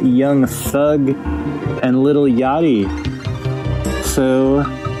featuring Young Thug and Lil Yachty. So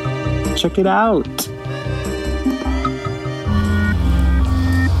check it out.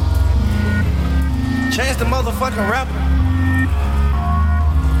 Chance the motherfucking rapper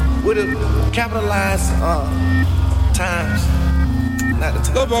with a capitalized times. Not the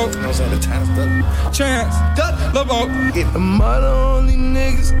times. Lobo. You know what I'm saying? The times stuff. Chance. Lobo. Am I the only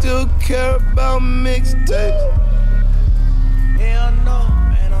nigga still care about mixtapes? Hell no,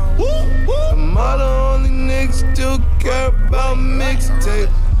 man. Am I the only nigga still care about mixtapes?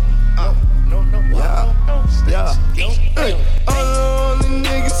 Yeah. Hey, all the only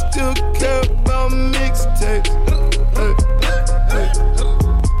niggas still care about mixtapes.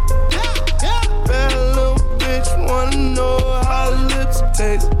 Bad little bitch wanna know how lips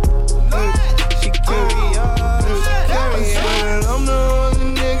taste. She carry on. I'm the only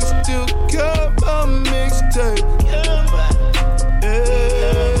nigga still care about mixtapes.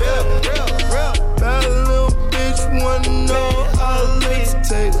 Bad little bitch wanna know how lips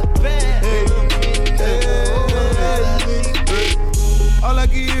taste. All I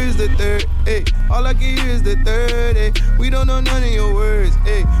can hear is the third, ayy. All I can hear is the third, ayy. We don't know none of your words,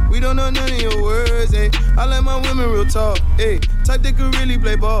 ayy. We don't know none of your words, ayy. I like my women real talk, ayy. Type that could really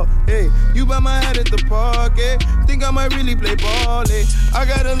play ball, ayy. You buy my hat at the park, ayy. Think I might really play ball, ayy. I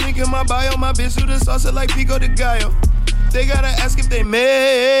got a link in my bio, my bitch with a salsa like Pico de Gallo. They gotta ask if they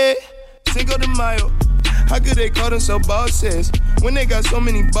made Cinco de Mayo. How could they call themselves bosses when they got so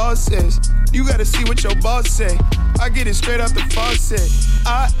many bosses? You gotta see what your boss say. I get it straight off the faucet.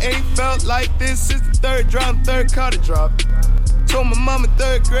 I ain't felt like this since the third drop, third car to drop. Told my mama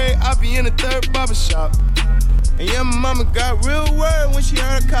third grade I be in the third barbershop. And yeah, my mama got real word when she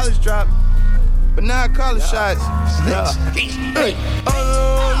heard her college drop. But now I call it shots. Yeah. Hey.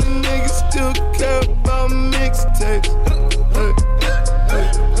 All the niggas still care about mixtapes.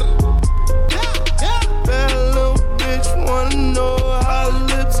 Bad little bitch wanna know how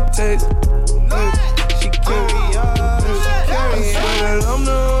lips taste. She carry on. I'm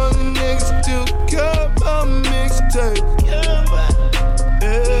the only nigga still care about mixtapes.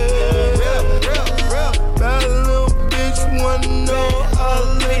 Bad little bitch wanna know how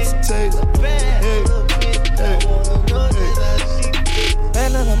lips taste.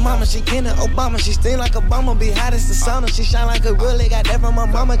 Bad little mama, she kin of Obama. She sting like Obama, be hot as the sauna. She shine like a really got that from my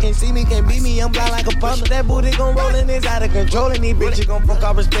mama. Can't see me, can't beat me, I'm blind like a plumber. That booty gon' roll and it's out of control. And these bitches gon' fuck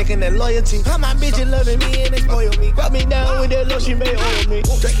off respecting that loyalty. How my bitches loving me and they spoil me. Got me down with that lotion, they oil me.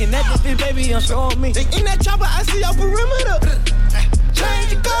 Drinking that this baby, I'm showing me. In that chopper, I see your perimeter. Change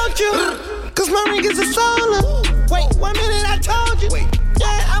the culture, cause my ring is a solar. Wait, 1 minute I told you.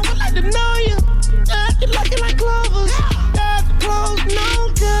 Yeah, I would like to know you. Yeah, you looking like clovers. Yeah, the clothes no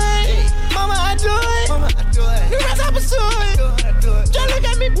good. Mama, I do it. The rest I pursue it. Just look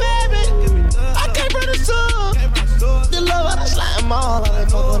at me, baby. I came from the soul. The love of the slime mall. I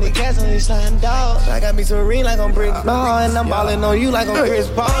fuck on the cats on these slime dogs. I got me serene like I'm Brick Ball. And I'm ballin' on you like I'm Chris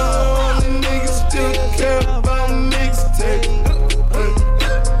Paul. All the niggas still care about mixtapes.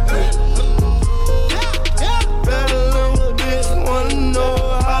 Bad little bitch wanna know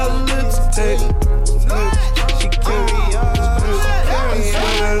how lips taste. She carry on.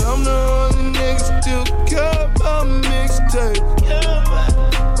 I'm the only nigga still care about mixtapes.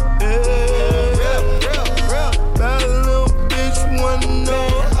 Bad little bitch wanna know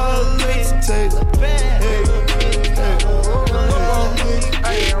how lips taste.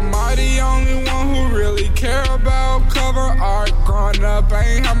 Hey, am I the only one who really care about cover art? Growing up, I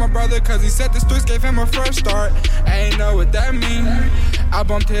ain't have my brother cause he said the streets gave him a fresh start. I ain't know what that mean. I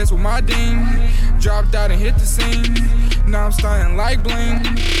bumped heads with my dean. Dropped out and hit the scene. Now I'm starting like bling.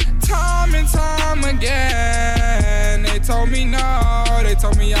 Time and time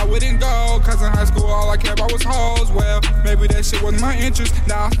told me I wouldn't go, cause in high school all I cared about was hoes. Well, maybe that shit wasn't my interest.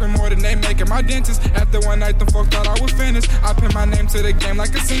 Now I spend more than they making my dentist. After one night, the fuck thought I was finished. I pin my name to the game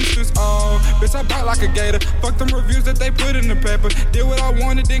like a seamstress. Oh, bitch, I bite like a gator. Fuck them reviews that they put in the paper. Did what I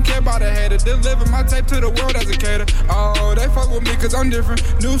wanted, didn't care about a hater. Deliver my tape to the world as a cater. Oh, they fuck with me cause I'm different.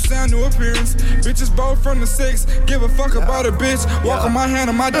 New sound, new appearance. Bitches both from the 6. Give a fuck about a bitch. Walk on my hand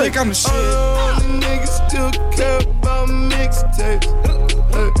on my dick, I'm the shit. All the niggas still care about mixtapes.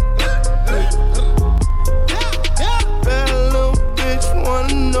 Bad little bitch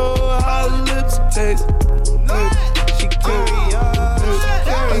wanna know how lips taste. She carry on.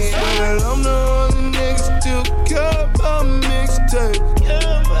 I swear that I'm the only nigga still care about mixtapes.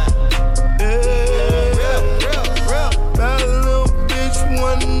 Bad little bitch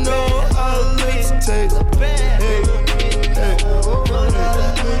wanna know how lips taste.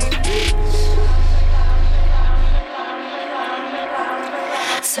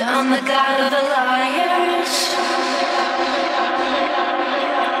 So I'm the god of the liars.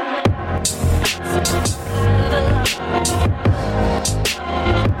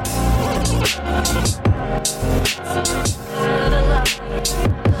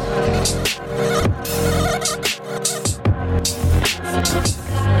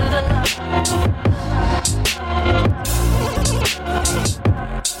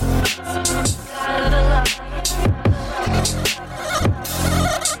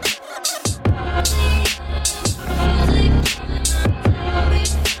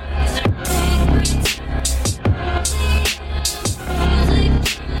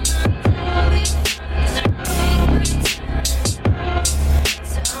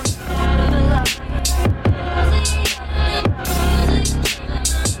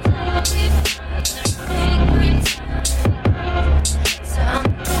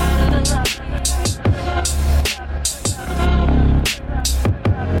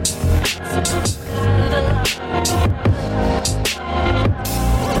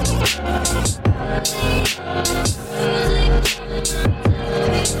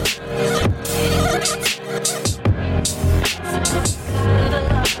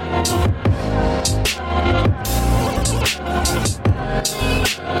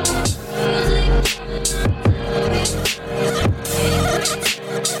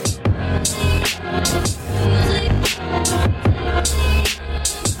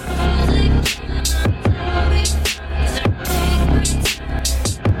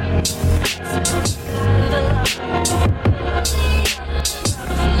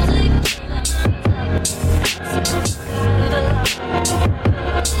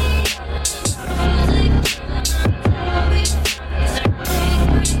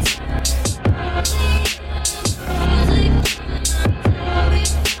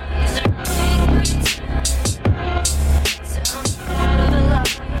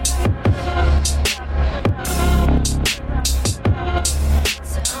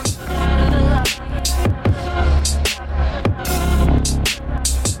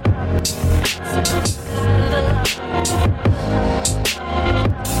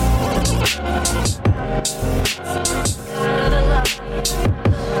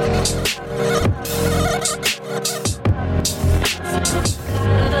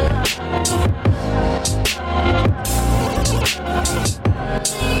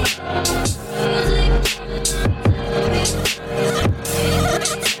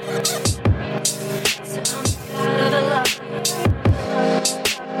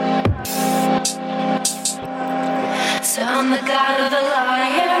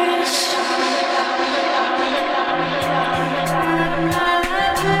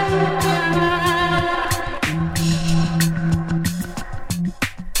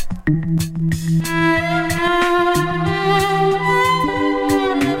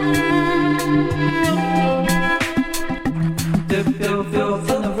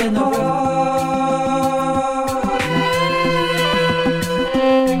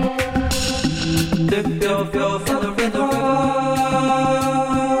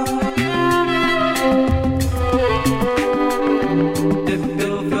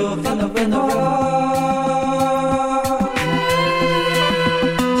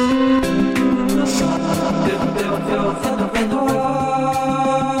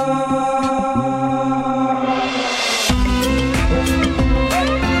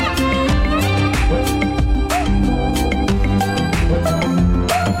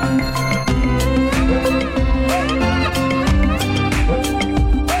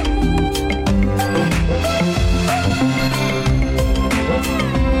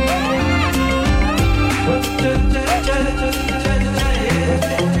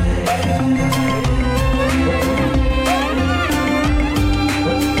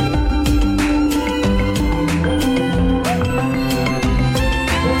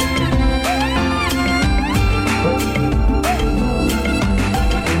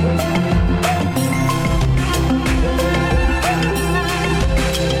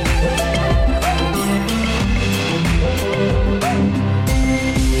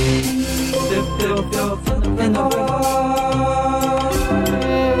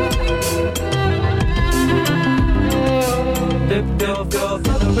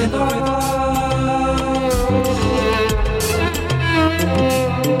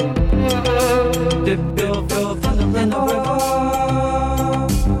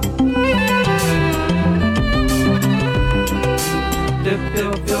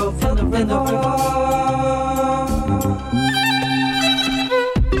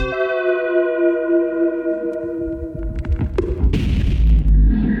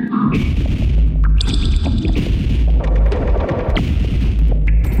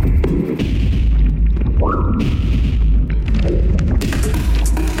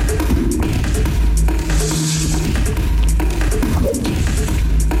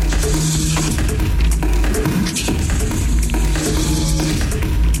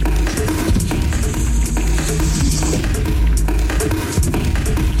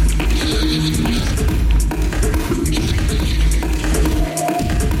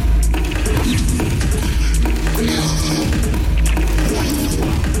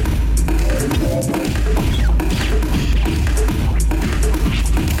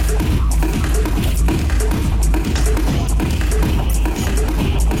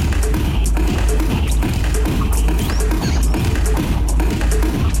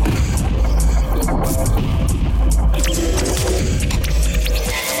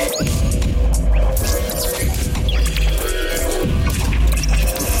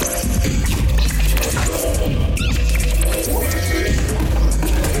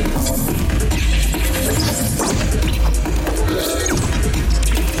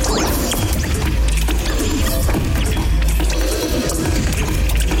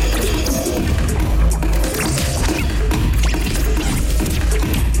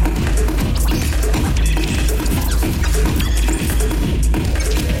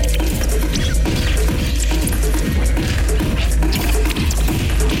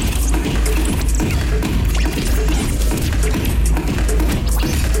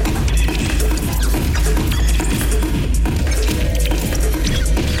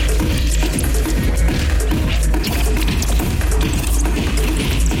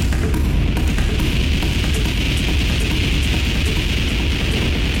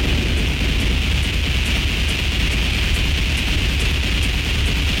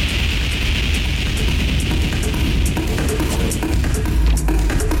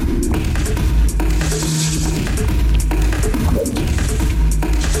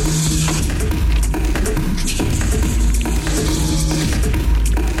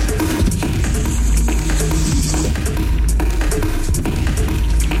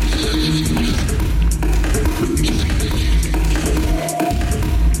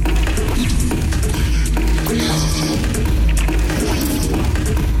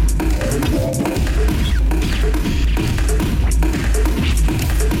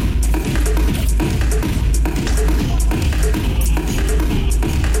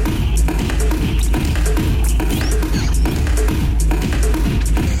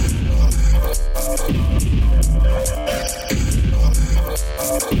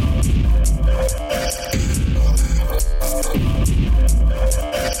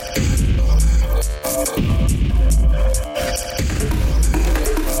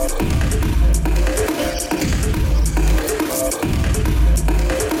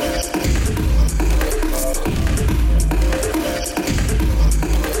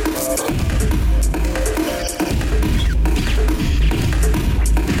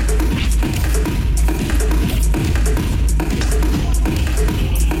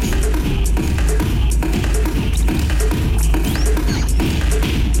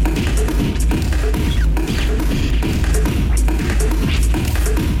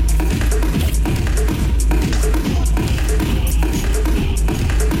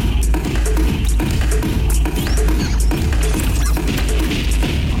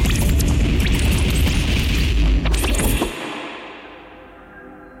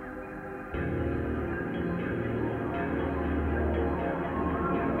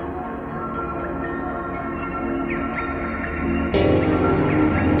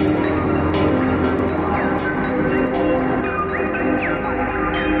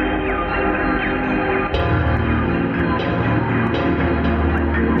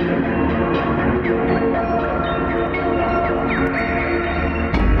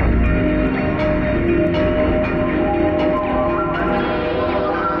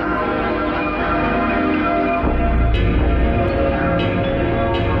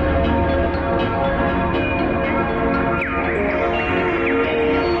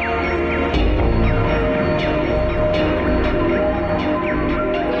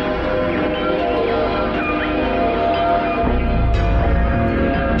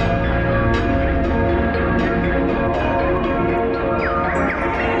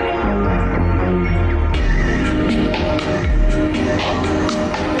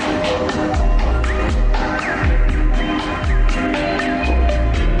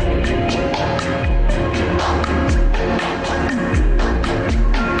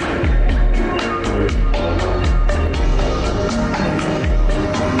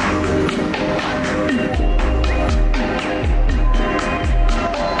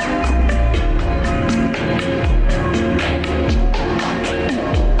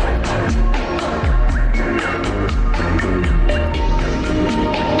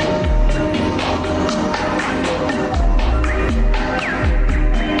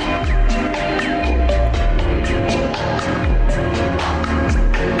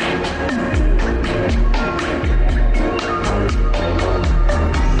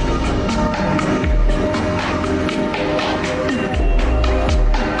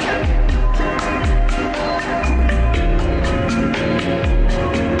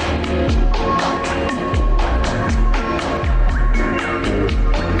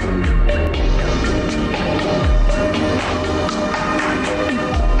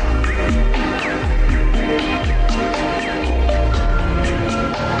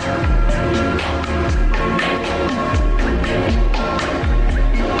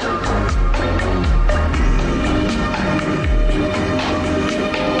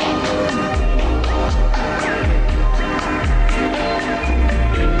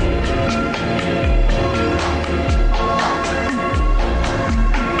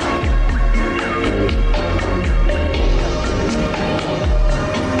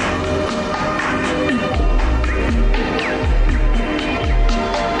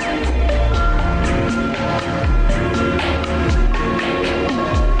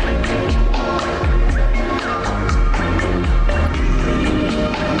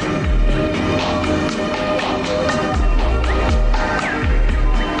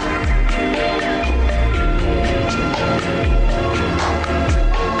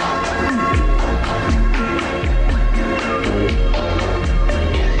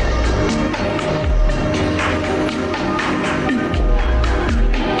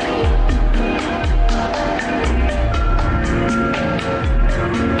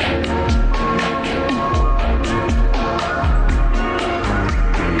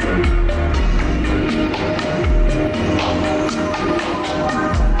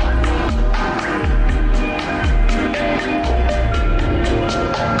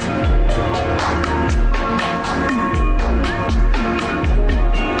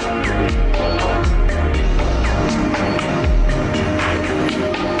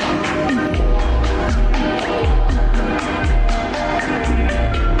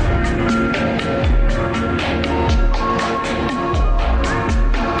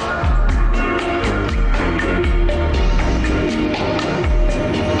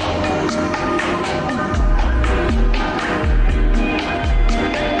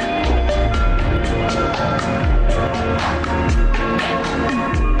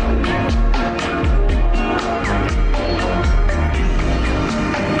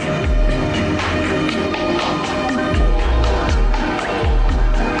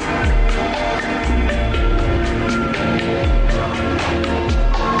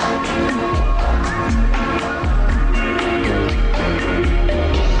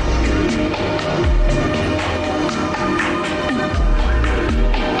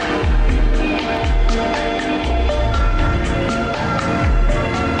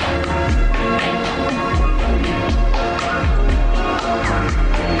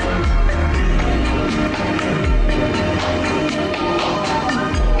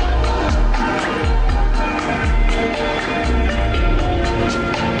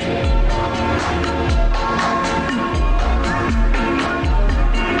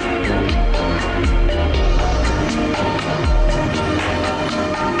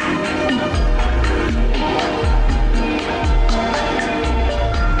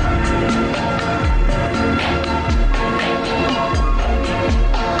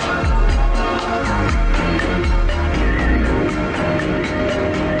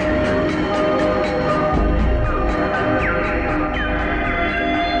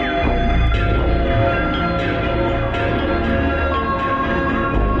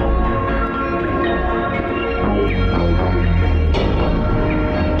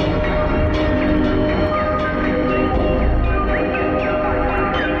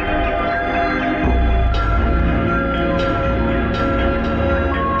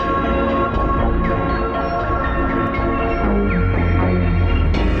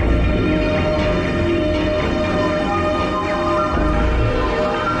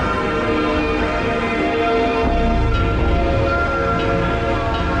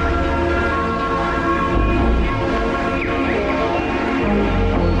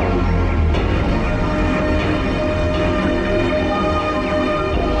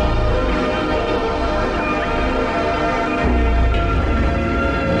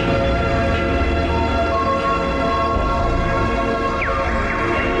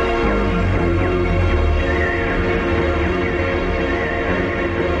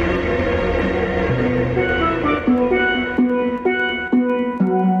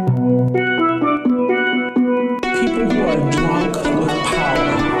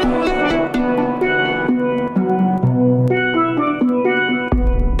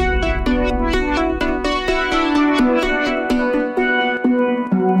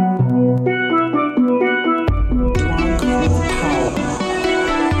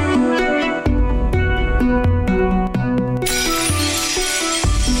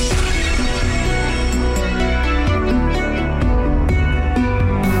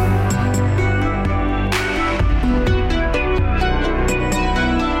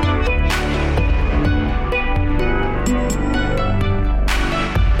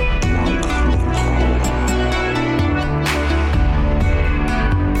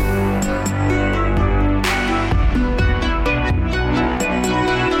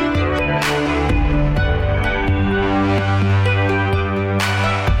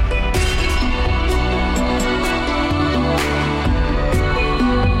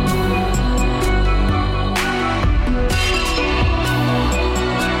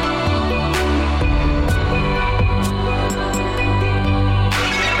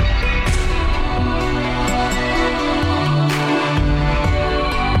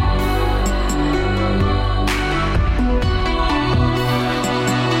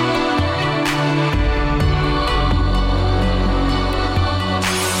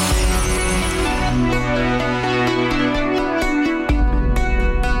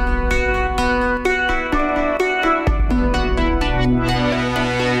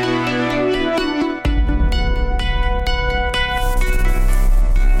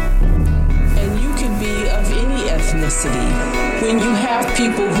 publicity. When you have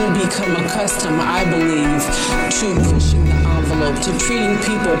people who become accustomed, I believe, to pushing the envelope, to treating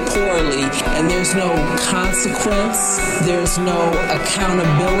people poorly, and there's no consequence, there's no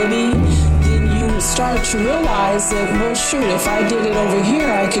accountability, then you start to realize that, well, shoot, if I did it over here,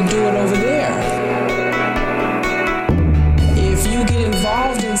 I could do it over there. If you get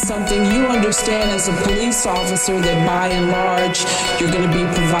involved in something, you understand as a police officer that by and large, you're going to be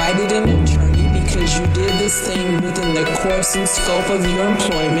provided an attorney because you did this thing within the course and scope of your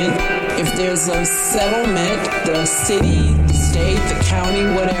employment. If there's a settlement, the city, the state, the county,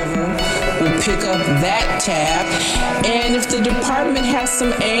 whatever, will pick up that tab. And if the department has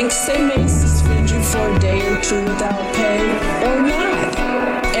some angst, they may suspend you for a day or two without pay or not.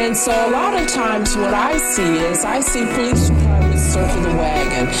 And so a lot of times what I see police departments circle the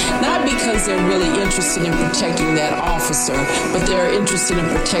wagon, not because they're really interested in protecting that officer, but they're interested in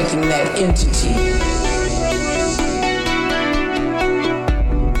protecting that entity.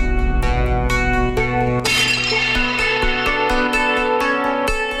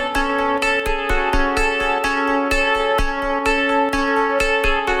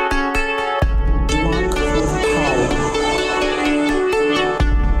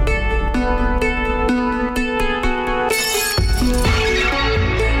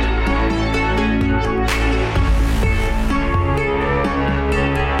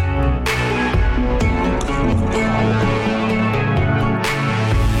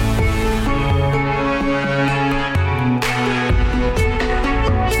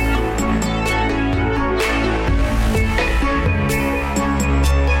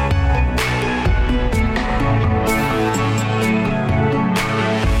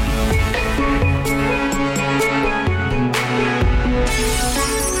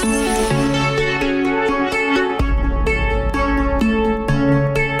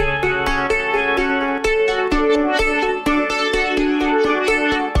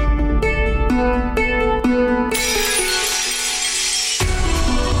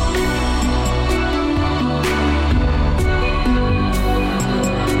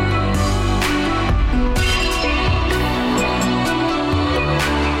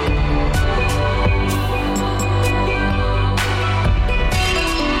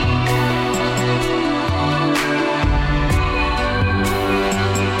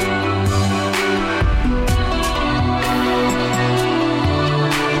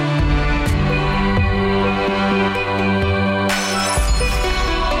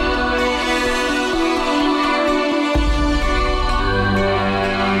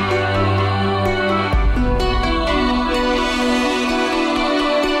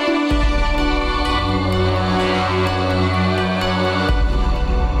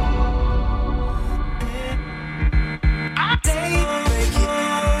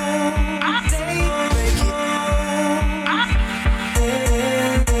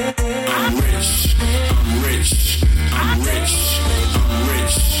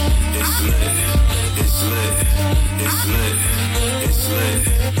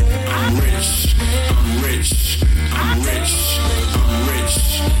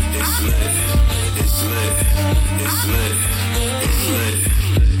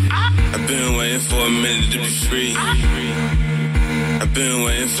 I've been waiting for a minute to be free. I've been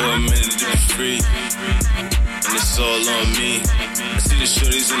waiting for a minute to be free. And it's all on me. I see the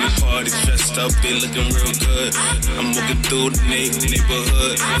shorties in the party dressed up, they looking real good. I'm walking through the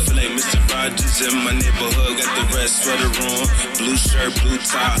neighborhood. I feel like Mr. Rogers in my neighborhood. Got the red sweater on, blue shirt, blue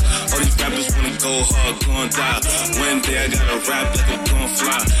tie. All these rappers wanna go hard, gon' die. One day I gotta rap like I'm gon'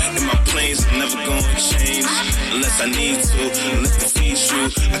 fly. In my planes, I'm never gonna change unless I need to, unless the feed's true.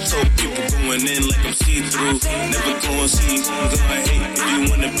 I told people going in like I'm see-through. Never gonna see, gonna hate. If you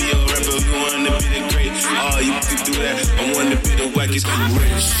wanna be a rapper, if you wanna be the great, oh, you can do that. I wanna be the wackest. I'm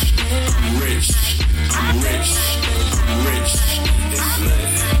rich, I'm rich, I'm rich, I'm rich. It's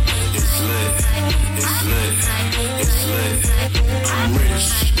lit, it's lit, it's lit, it's lit. I'm rich,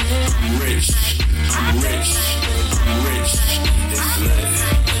 I'm rich, I'm rich, I'm rich.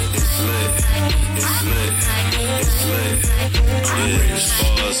 It's lit, it's lit, it's lit, it's lit. I'm rich.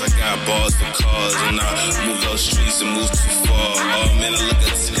 Balls, I got balls for cars, and I move those streets and move too far. Oh man, I look at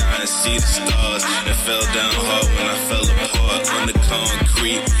the sky and see the stars. It fell down hard when I fell apart on the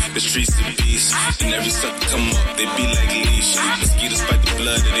concrete. The streets of beast, and every sucker come up, they be like leash. Mosquitoes bite the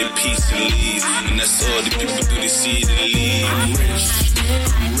blood of their piece and leave, and that's all the people do. They see it and leave. I'm rich,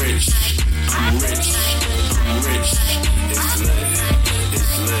 I'm rich, I'm rich, I'm rich. It's lit,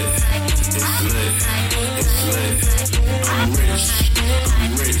 it's lit, it's lit, it's lit. I'm rich,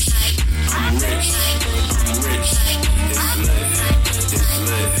 I'm rich, I'm rich, I'm rich. It's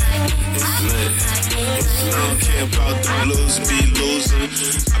lit, it's lit, it's lit. I don't care about the blues, be loser.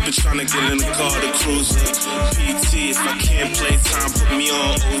 I've been trying to get in the car, the cruiser. PT, if I can't play time, put me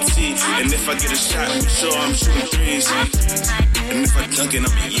on OT. And if I get a shot, for sure I'm shooting threes. And if I dunk it,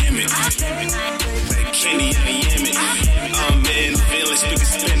 I'm a yammin'. Like candy in a yammin'. Oh man, feeling speaking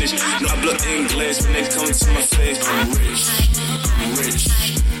Spanish. No, I blow English when they come to my face. I'm rich, I'm rich,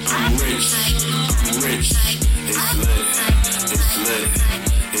 I'm rich, I'm rich. It's lit, it's lit,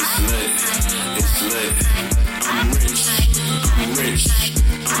 it's lit, it's lit. I'm rich, I'm rich,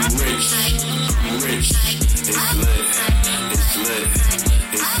 I'm rich, I'm rich. It's lit, it's lit, it's lit,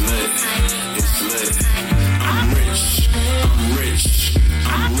 it's lit. I'm rich, I'm rich,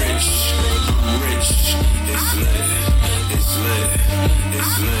 I'm rich, I'm rich. It's lit, it's lit, it's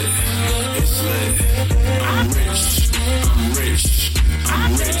lit, it's lit. I'm rich, I'm rich,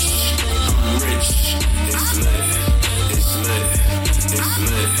 I'm rich, I'm rich. It's lit, it's lit, it's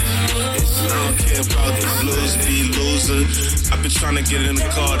lit, it's lit. I don't care about the blues, be loser. I've been trying to get in the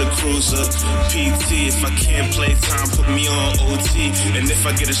car, the cruiser. PT, if I can't play time, put me on OT. And if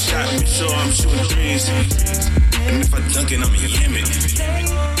I get a shot, make sure I'm shooting threes. And if I dunk it, I'm a yammin'.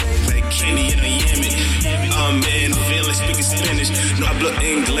 Like candy in a yammin'. Oh man, feeling speaking Spanish. No, I blow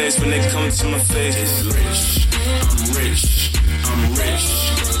English when they come to my face. It's rich, I'm rich, I'm rich,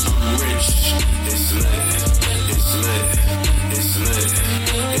 I'm rich. It's lit, it's lit, it's lit,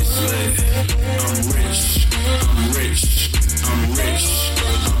 it's lit. I'm rich, I'm rich, I'm rich,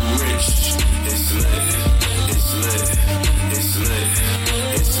 I'm rich. It's lit, it's lit, it's lit,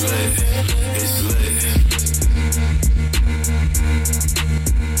 it's lit, it's lit.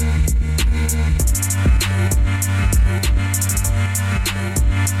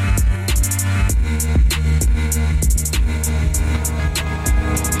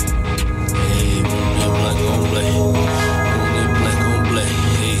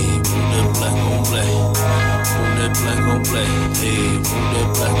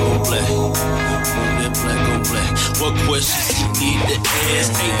 What questions you need to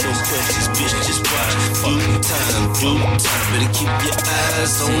ask? Ain't no questions, bitch, just watch. Do time, better keep your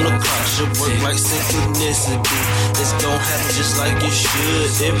eyes on the clock. Should work like synchronicity. It's gon' happen just like it should.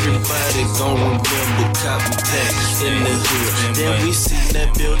 Everybody gon' remember copycat in the hood. Then we seen that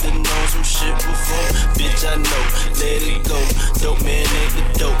building on some shit before. Bitch, I know, let it go. Dope man ain't the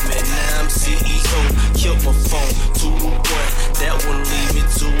dope man, now I'm CEO. Killed my phone, 2-1. That one lead me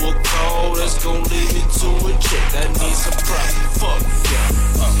to a call. That's gon' lead me to a check. I need some profit. Fuck yeah.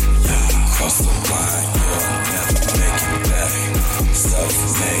 Cross the line, you'll never make it back.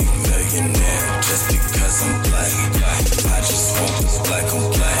 Self-made millionaire just because I'm black. I just want this black on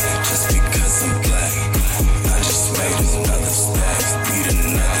black just because I'm black. I just made another stack, need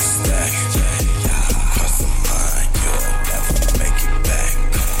another stack. Cross the line, you'll never make it back.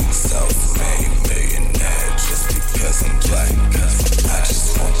 Self-made millionaire just because I'm black. I just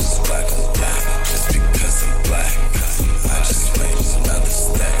want this black on black just because I'm black. I just made another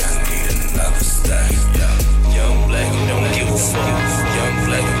stack, I need another stack. Young black, don't give a fuck. Young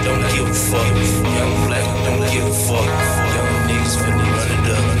black, don't give a fuck. Young black, don't give a fuck. Young niggas finna run it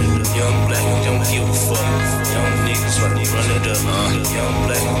up. Young black, don't give a fuck. Young niggas finna run it up. Young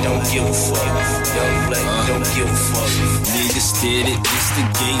black, don't give a fuck. Young black, don't give a fuck. Niggas steady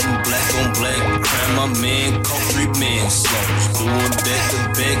instigating black on black crime. My man caught 3 men slow. Doing back to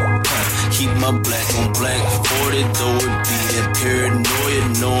back crime. Keep my black on black 40 though it be that paranoia.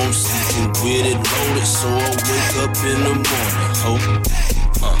 Know I'm sleeping with it loaded, so I wake up in the morning.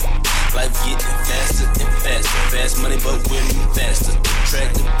 Life getting faster and faster. Fast money, but women faster.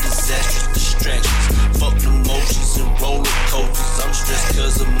 Attractive, disastrous distractions. Fuck the motions and roller coasters. I'm stressed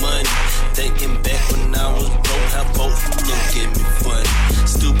cause of money. Thinking back when I was broke, how folks would look at me funny.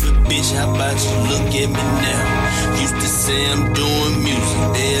 Stupid bitch, how about you look at me now? Used to say I'm doing music.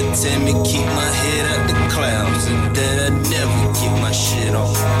 They'd tell me keep my head out the clouds, and that I'd never get my shit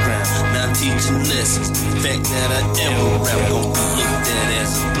off the ground. Now I'm teaching lessons. The fact that I ever rap gon' be looked at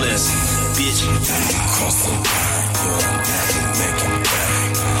as a blessing. Bitch, cross the line, you'll never make it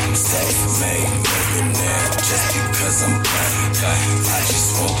back. Self-made millionaire just because I'm black. I just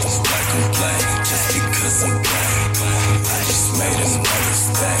want this black on black just because I'm black. I just made another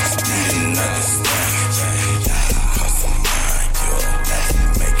stack, need another stack. Cross the line, you'll never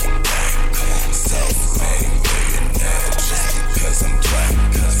make it back. Self-made millionaire just because I'm black.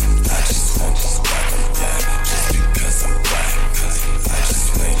 I just want this black on black just because I'm black. I just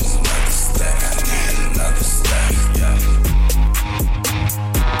made another stack, I need another stack.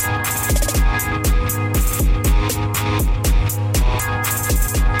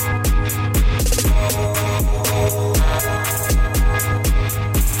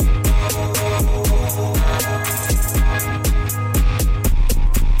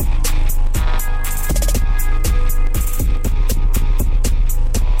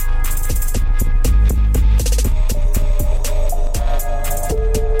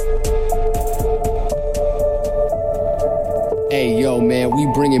 man, we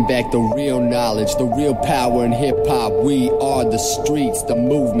bringing back the real knowledge, the real power in hip-hop. We are the streets, the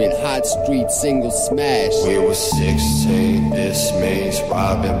movement, hot street, single smash. We were 16, this means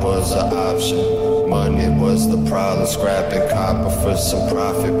robbing was an option. Money was the problem, scrapping copper for some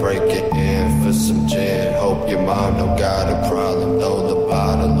profit, breaking in for some gin. Hope your mom don't got a problem, throw the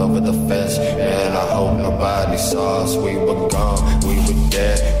bottle over the fence. Man, I hope nobody saw us, we were gone, we were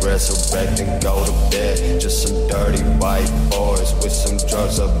dead. Resurrect and go to bed, just some dirty white boys with some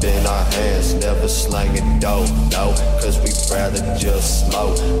drugs up in our hands. Never slanging dope, no, cause we rather just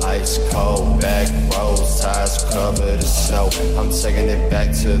smoke. Ice cold, back roads, tires covered in snow. I'm taking it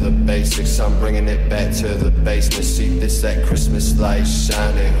back to the basics, I'm bringing it back to the basement. See this, that Christmas light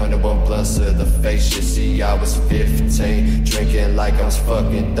shining, 101 blunts to the face. You see I was 15, drinking like I was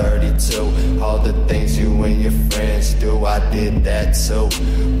fucking 32. All the things you and your friends do, I did that too.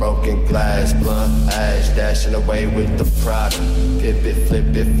 Broken glass, blunt ash, dashing away with the product. Pip it,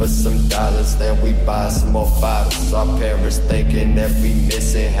 flip it for some dollars, then we buy some more bottles. Our parents thinking that we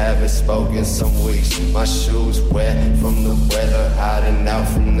missing, haven't spoken some weeks. My shoes wet from the weather, hiding out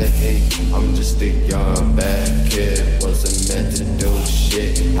from the heat. I'm just a young bad kid, wasn't meant to do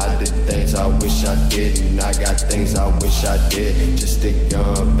shit. I did things I wish I didn't, I got things I wish I did. Just a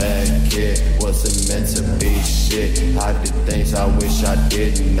young bad kid, wasn't meant to be shit. I did things I wish I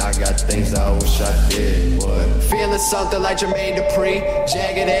didn't, I got things I wish I did. What? Feeling something like Jermaine Dupri,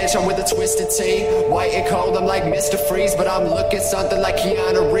 jagged edge, I'm with a twisted tee. White and cold, I'm like Mr. Freeze, but I'm looking something like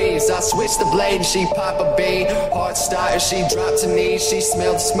Keanu Reeves. I switch the blade and she pop a bean. Heart starter, she dropped her knees. She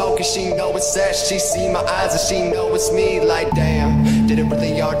smelled the smoke and she know it's sex. She see my eyes and she know it's me. Like damn, did it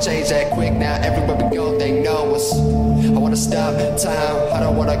really all change that quick? Now everywhere we go they know us. I wanna stop time, I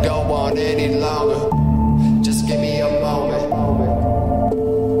don't wanna go on any longer. Just give me a moment.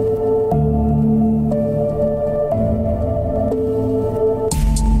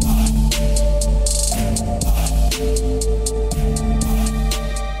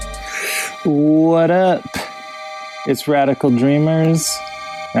 What up? It's Radical Dreamers.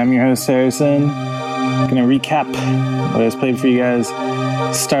 I'm your host, Harrison. Gonna recap what I just played for you guys.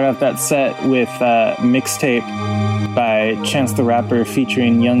 Start off that set with Mixtape by Chance the Rapper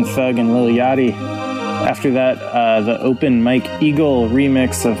featuring Young Thug and Lil Yachty. After that, the Open Mike Eagle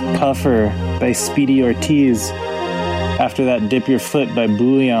remix of Puffer by Speedy Ortiz. After that, Dip Your Foot by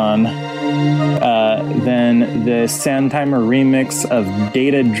Bouillon. Then the Sandtimer remix of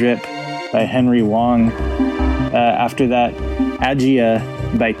Data Drip by Henry Wong. After that, Agia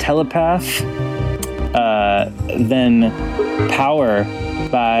by Telepath. Then Power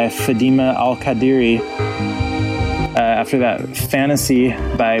by Fadima Al-Qadiri. After that, Fantasy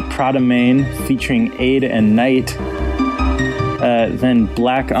by Prada Main featuring Aid and Night. Then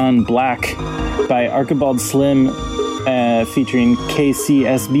Black on Black by Archibald Slim featuring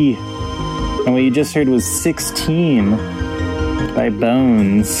KCSB. And what you just heard was 16 by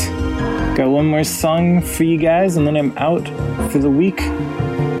Bones. Got one more song for you guys, and then I'm out for the week.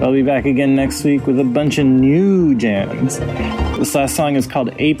 I'll be back again next week with a bunch of new jams. This last song is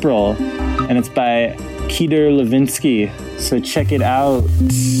called April, and it's by Keter Levinsky, so check it out.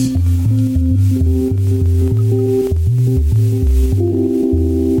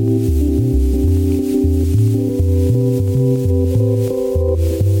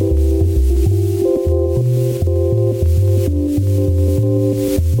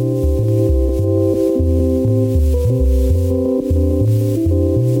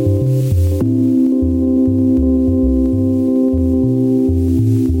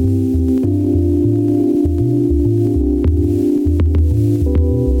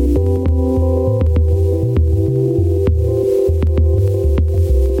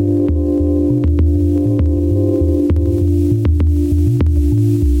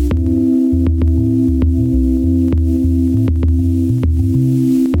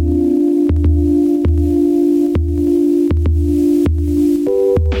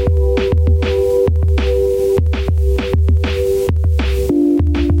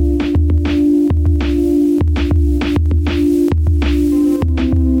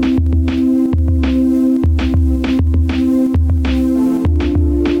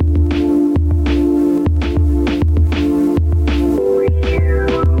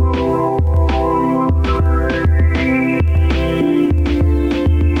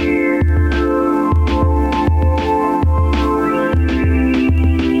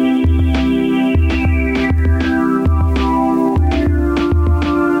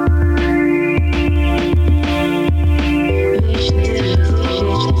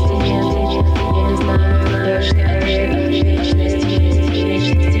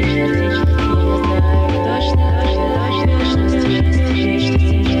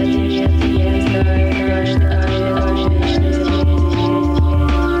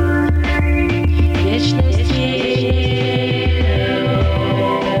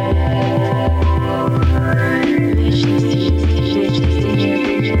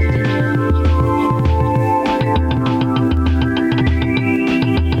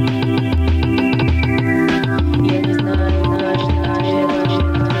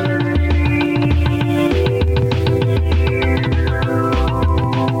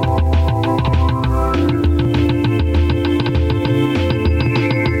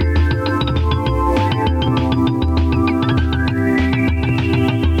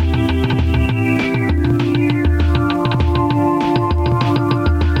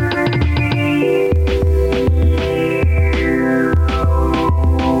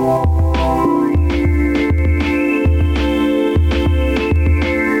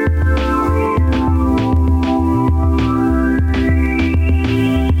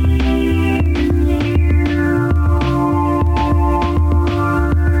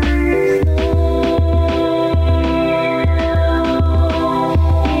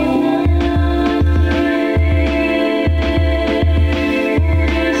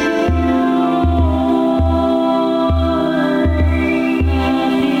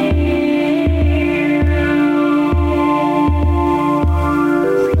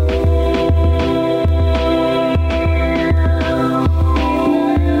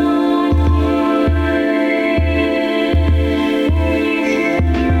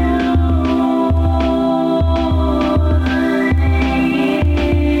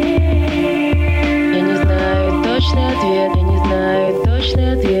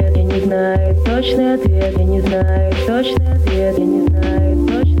 nós na vida.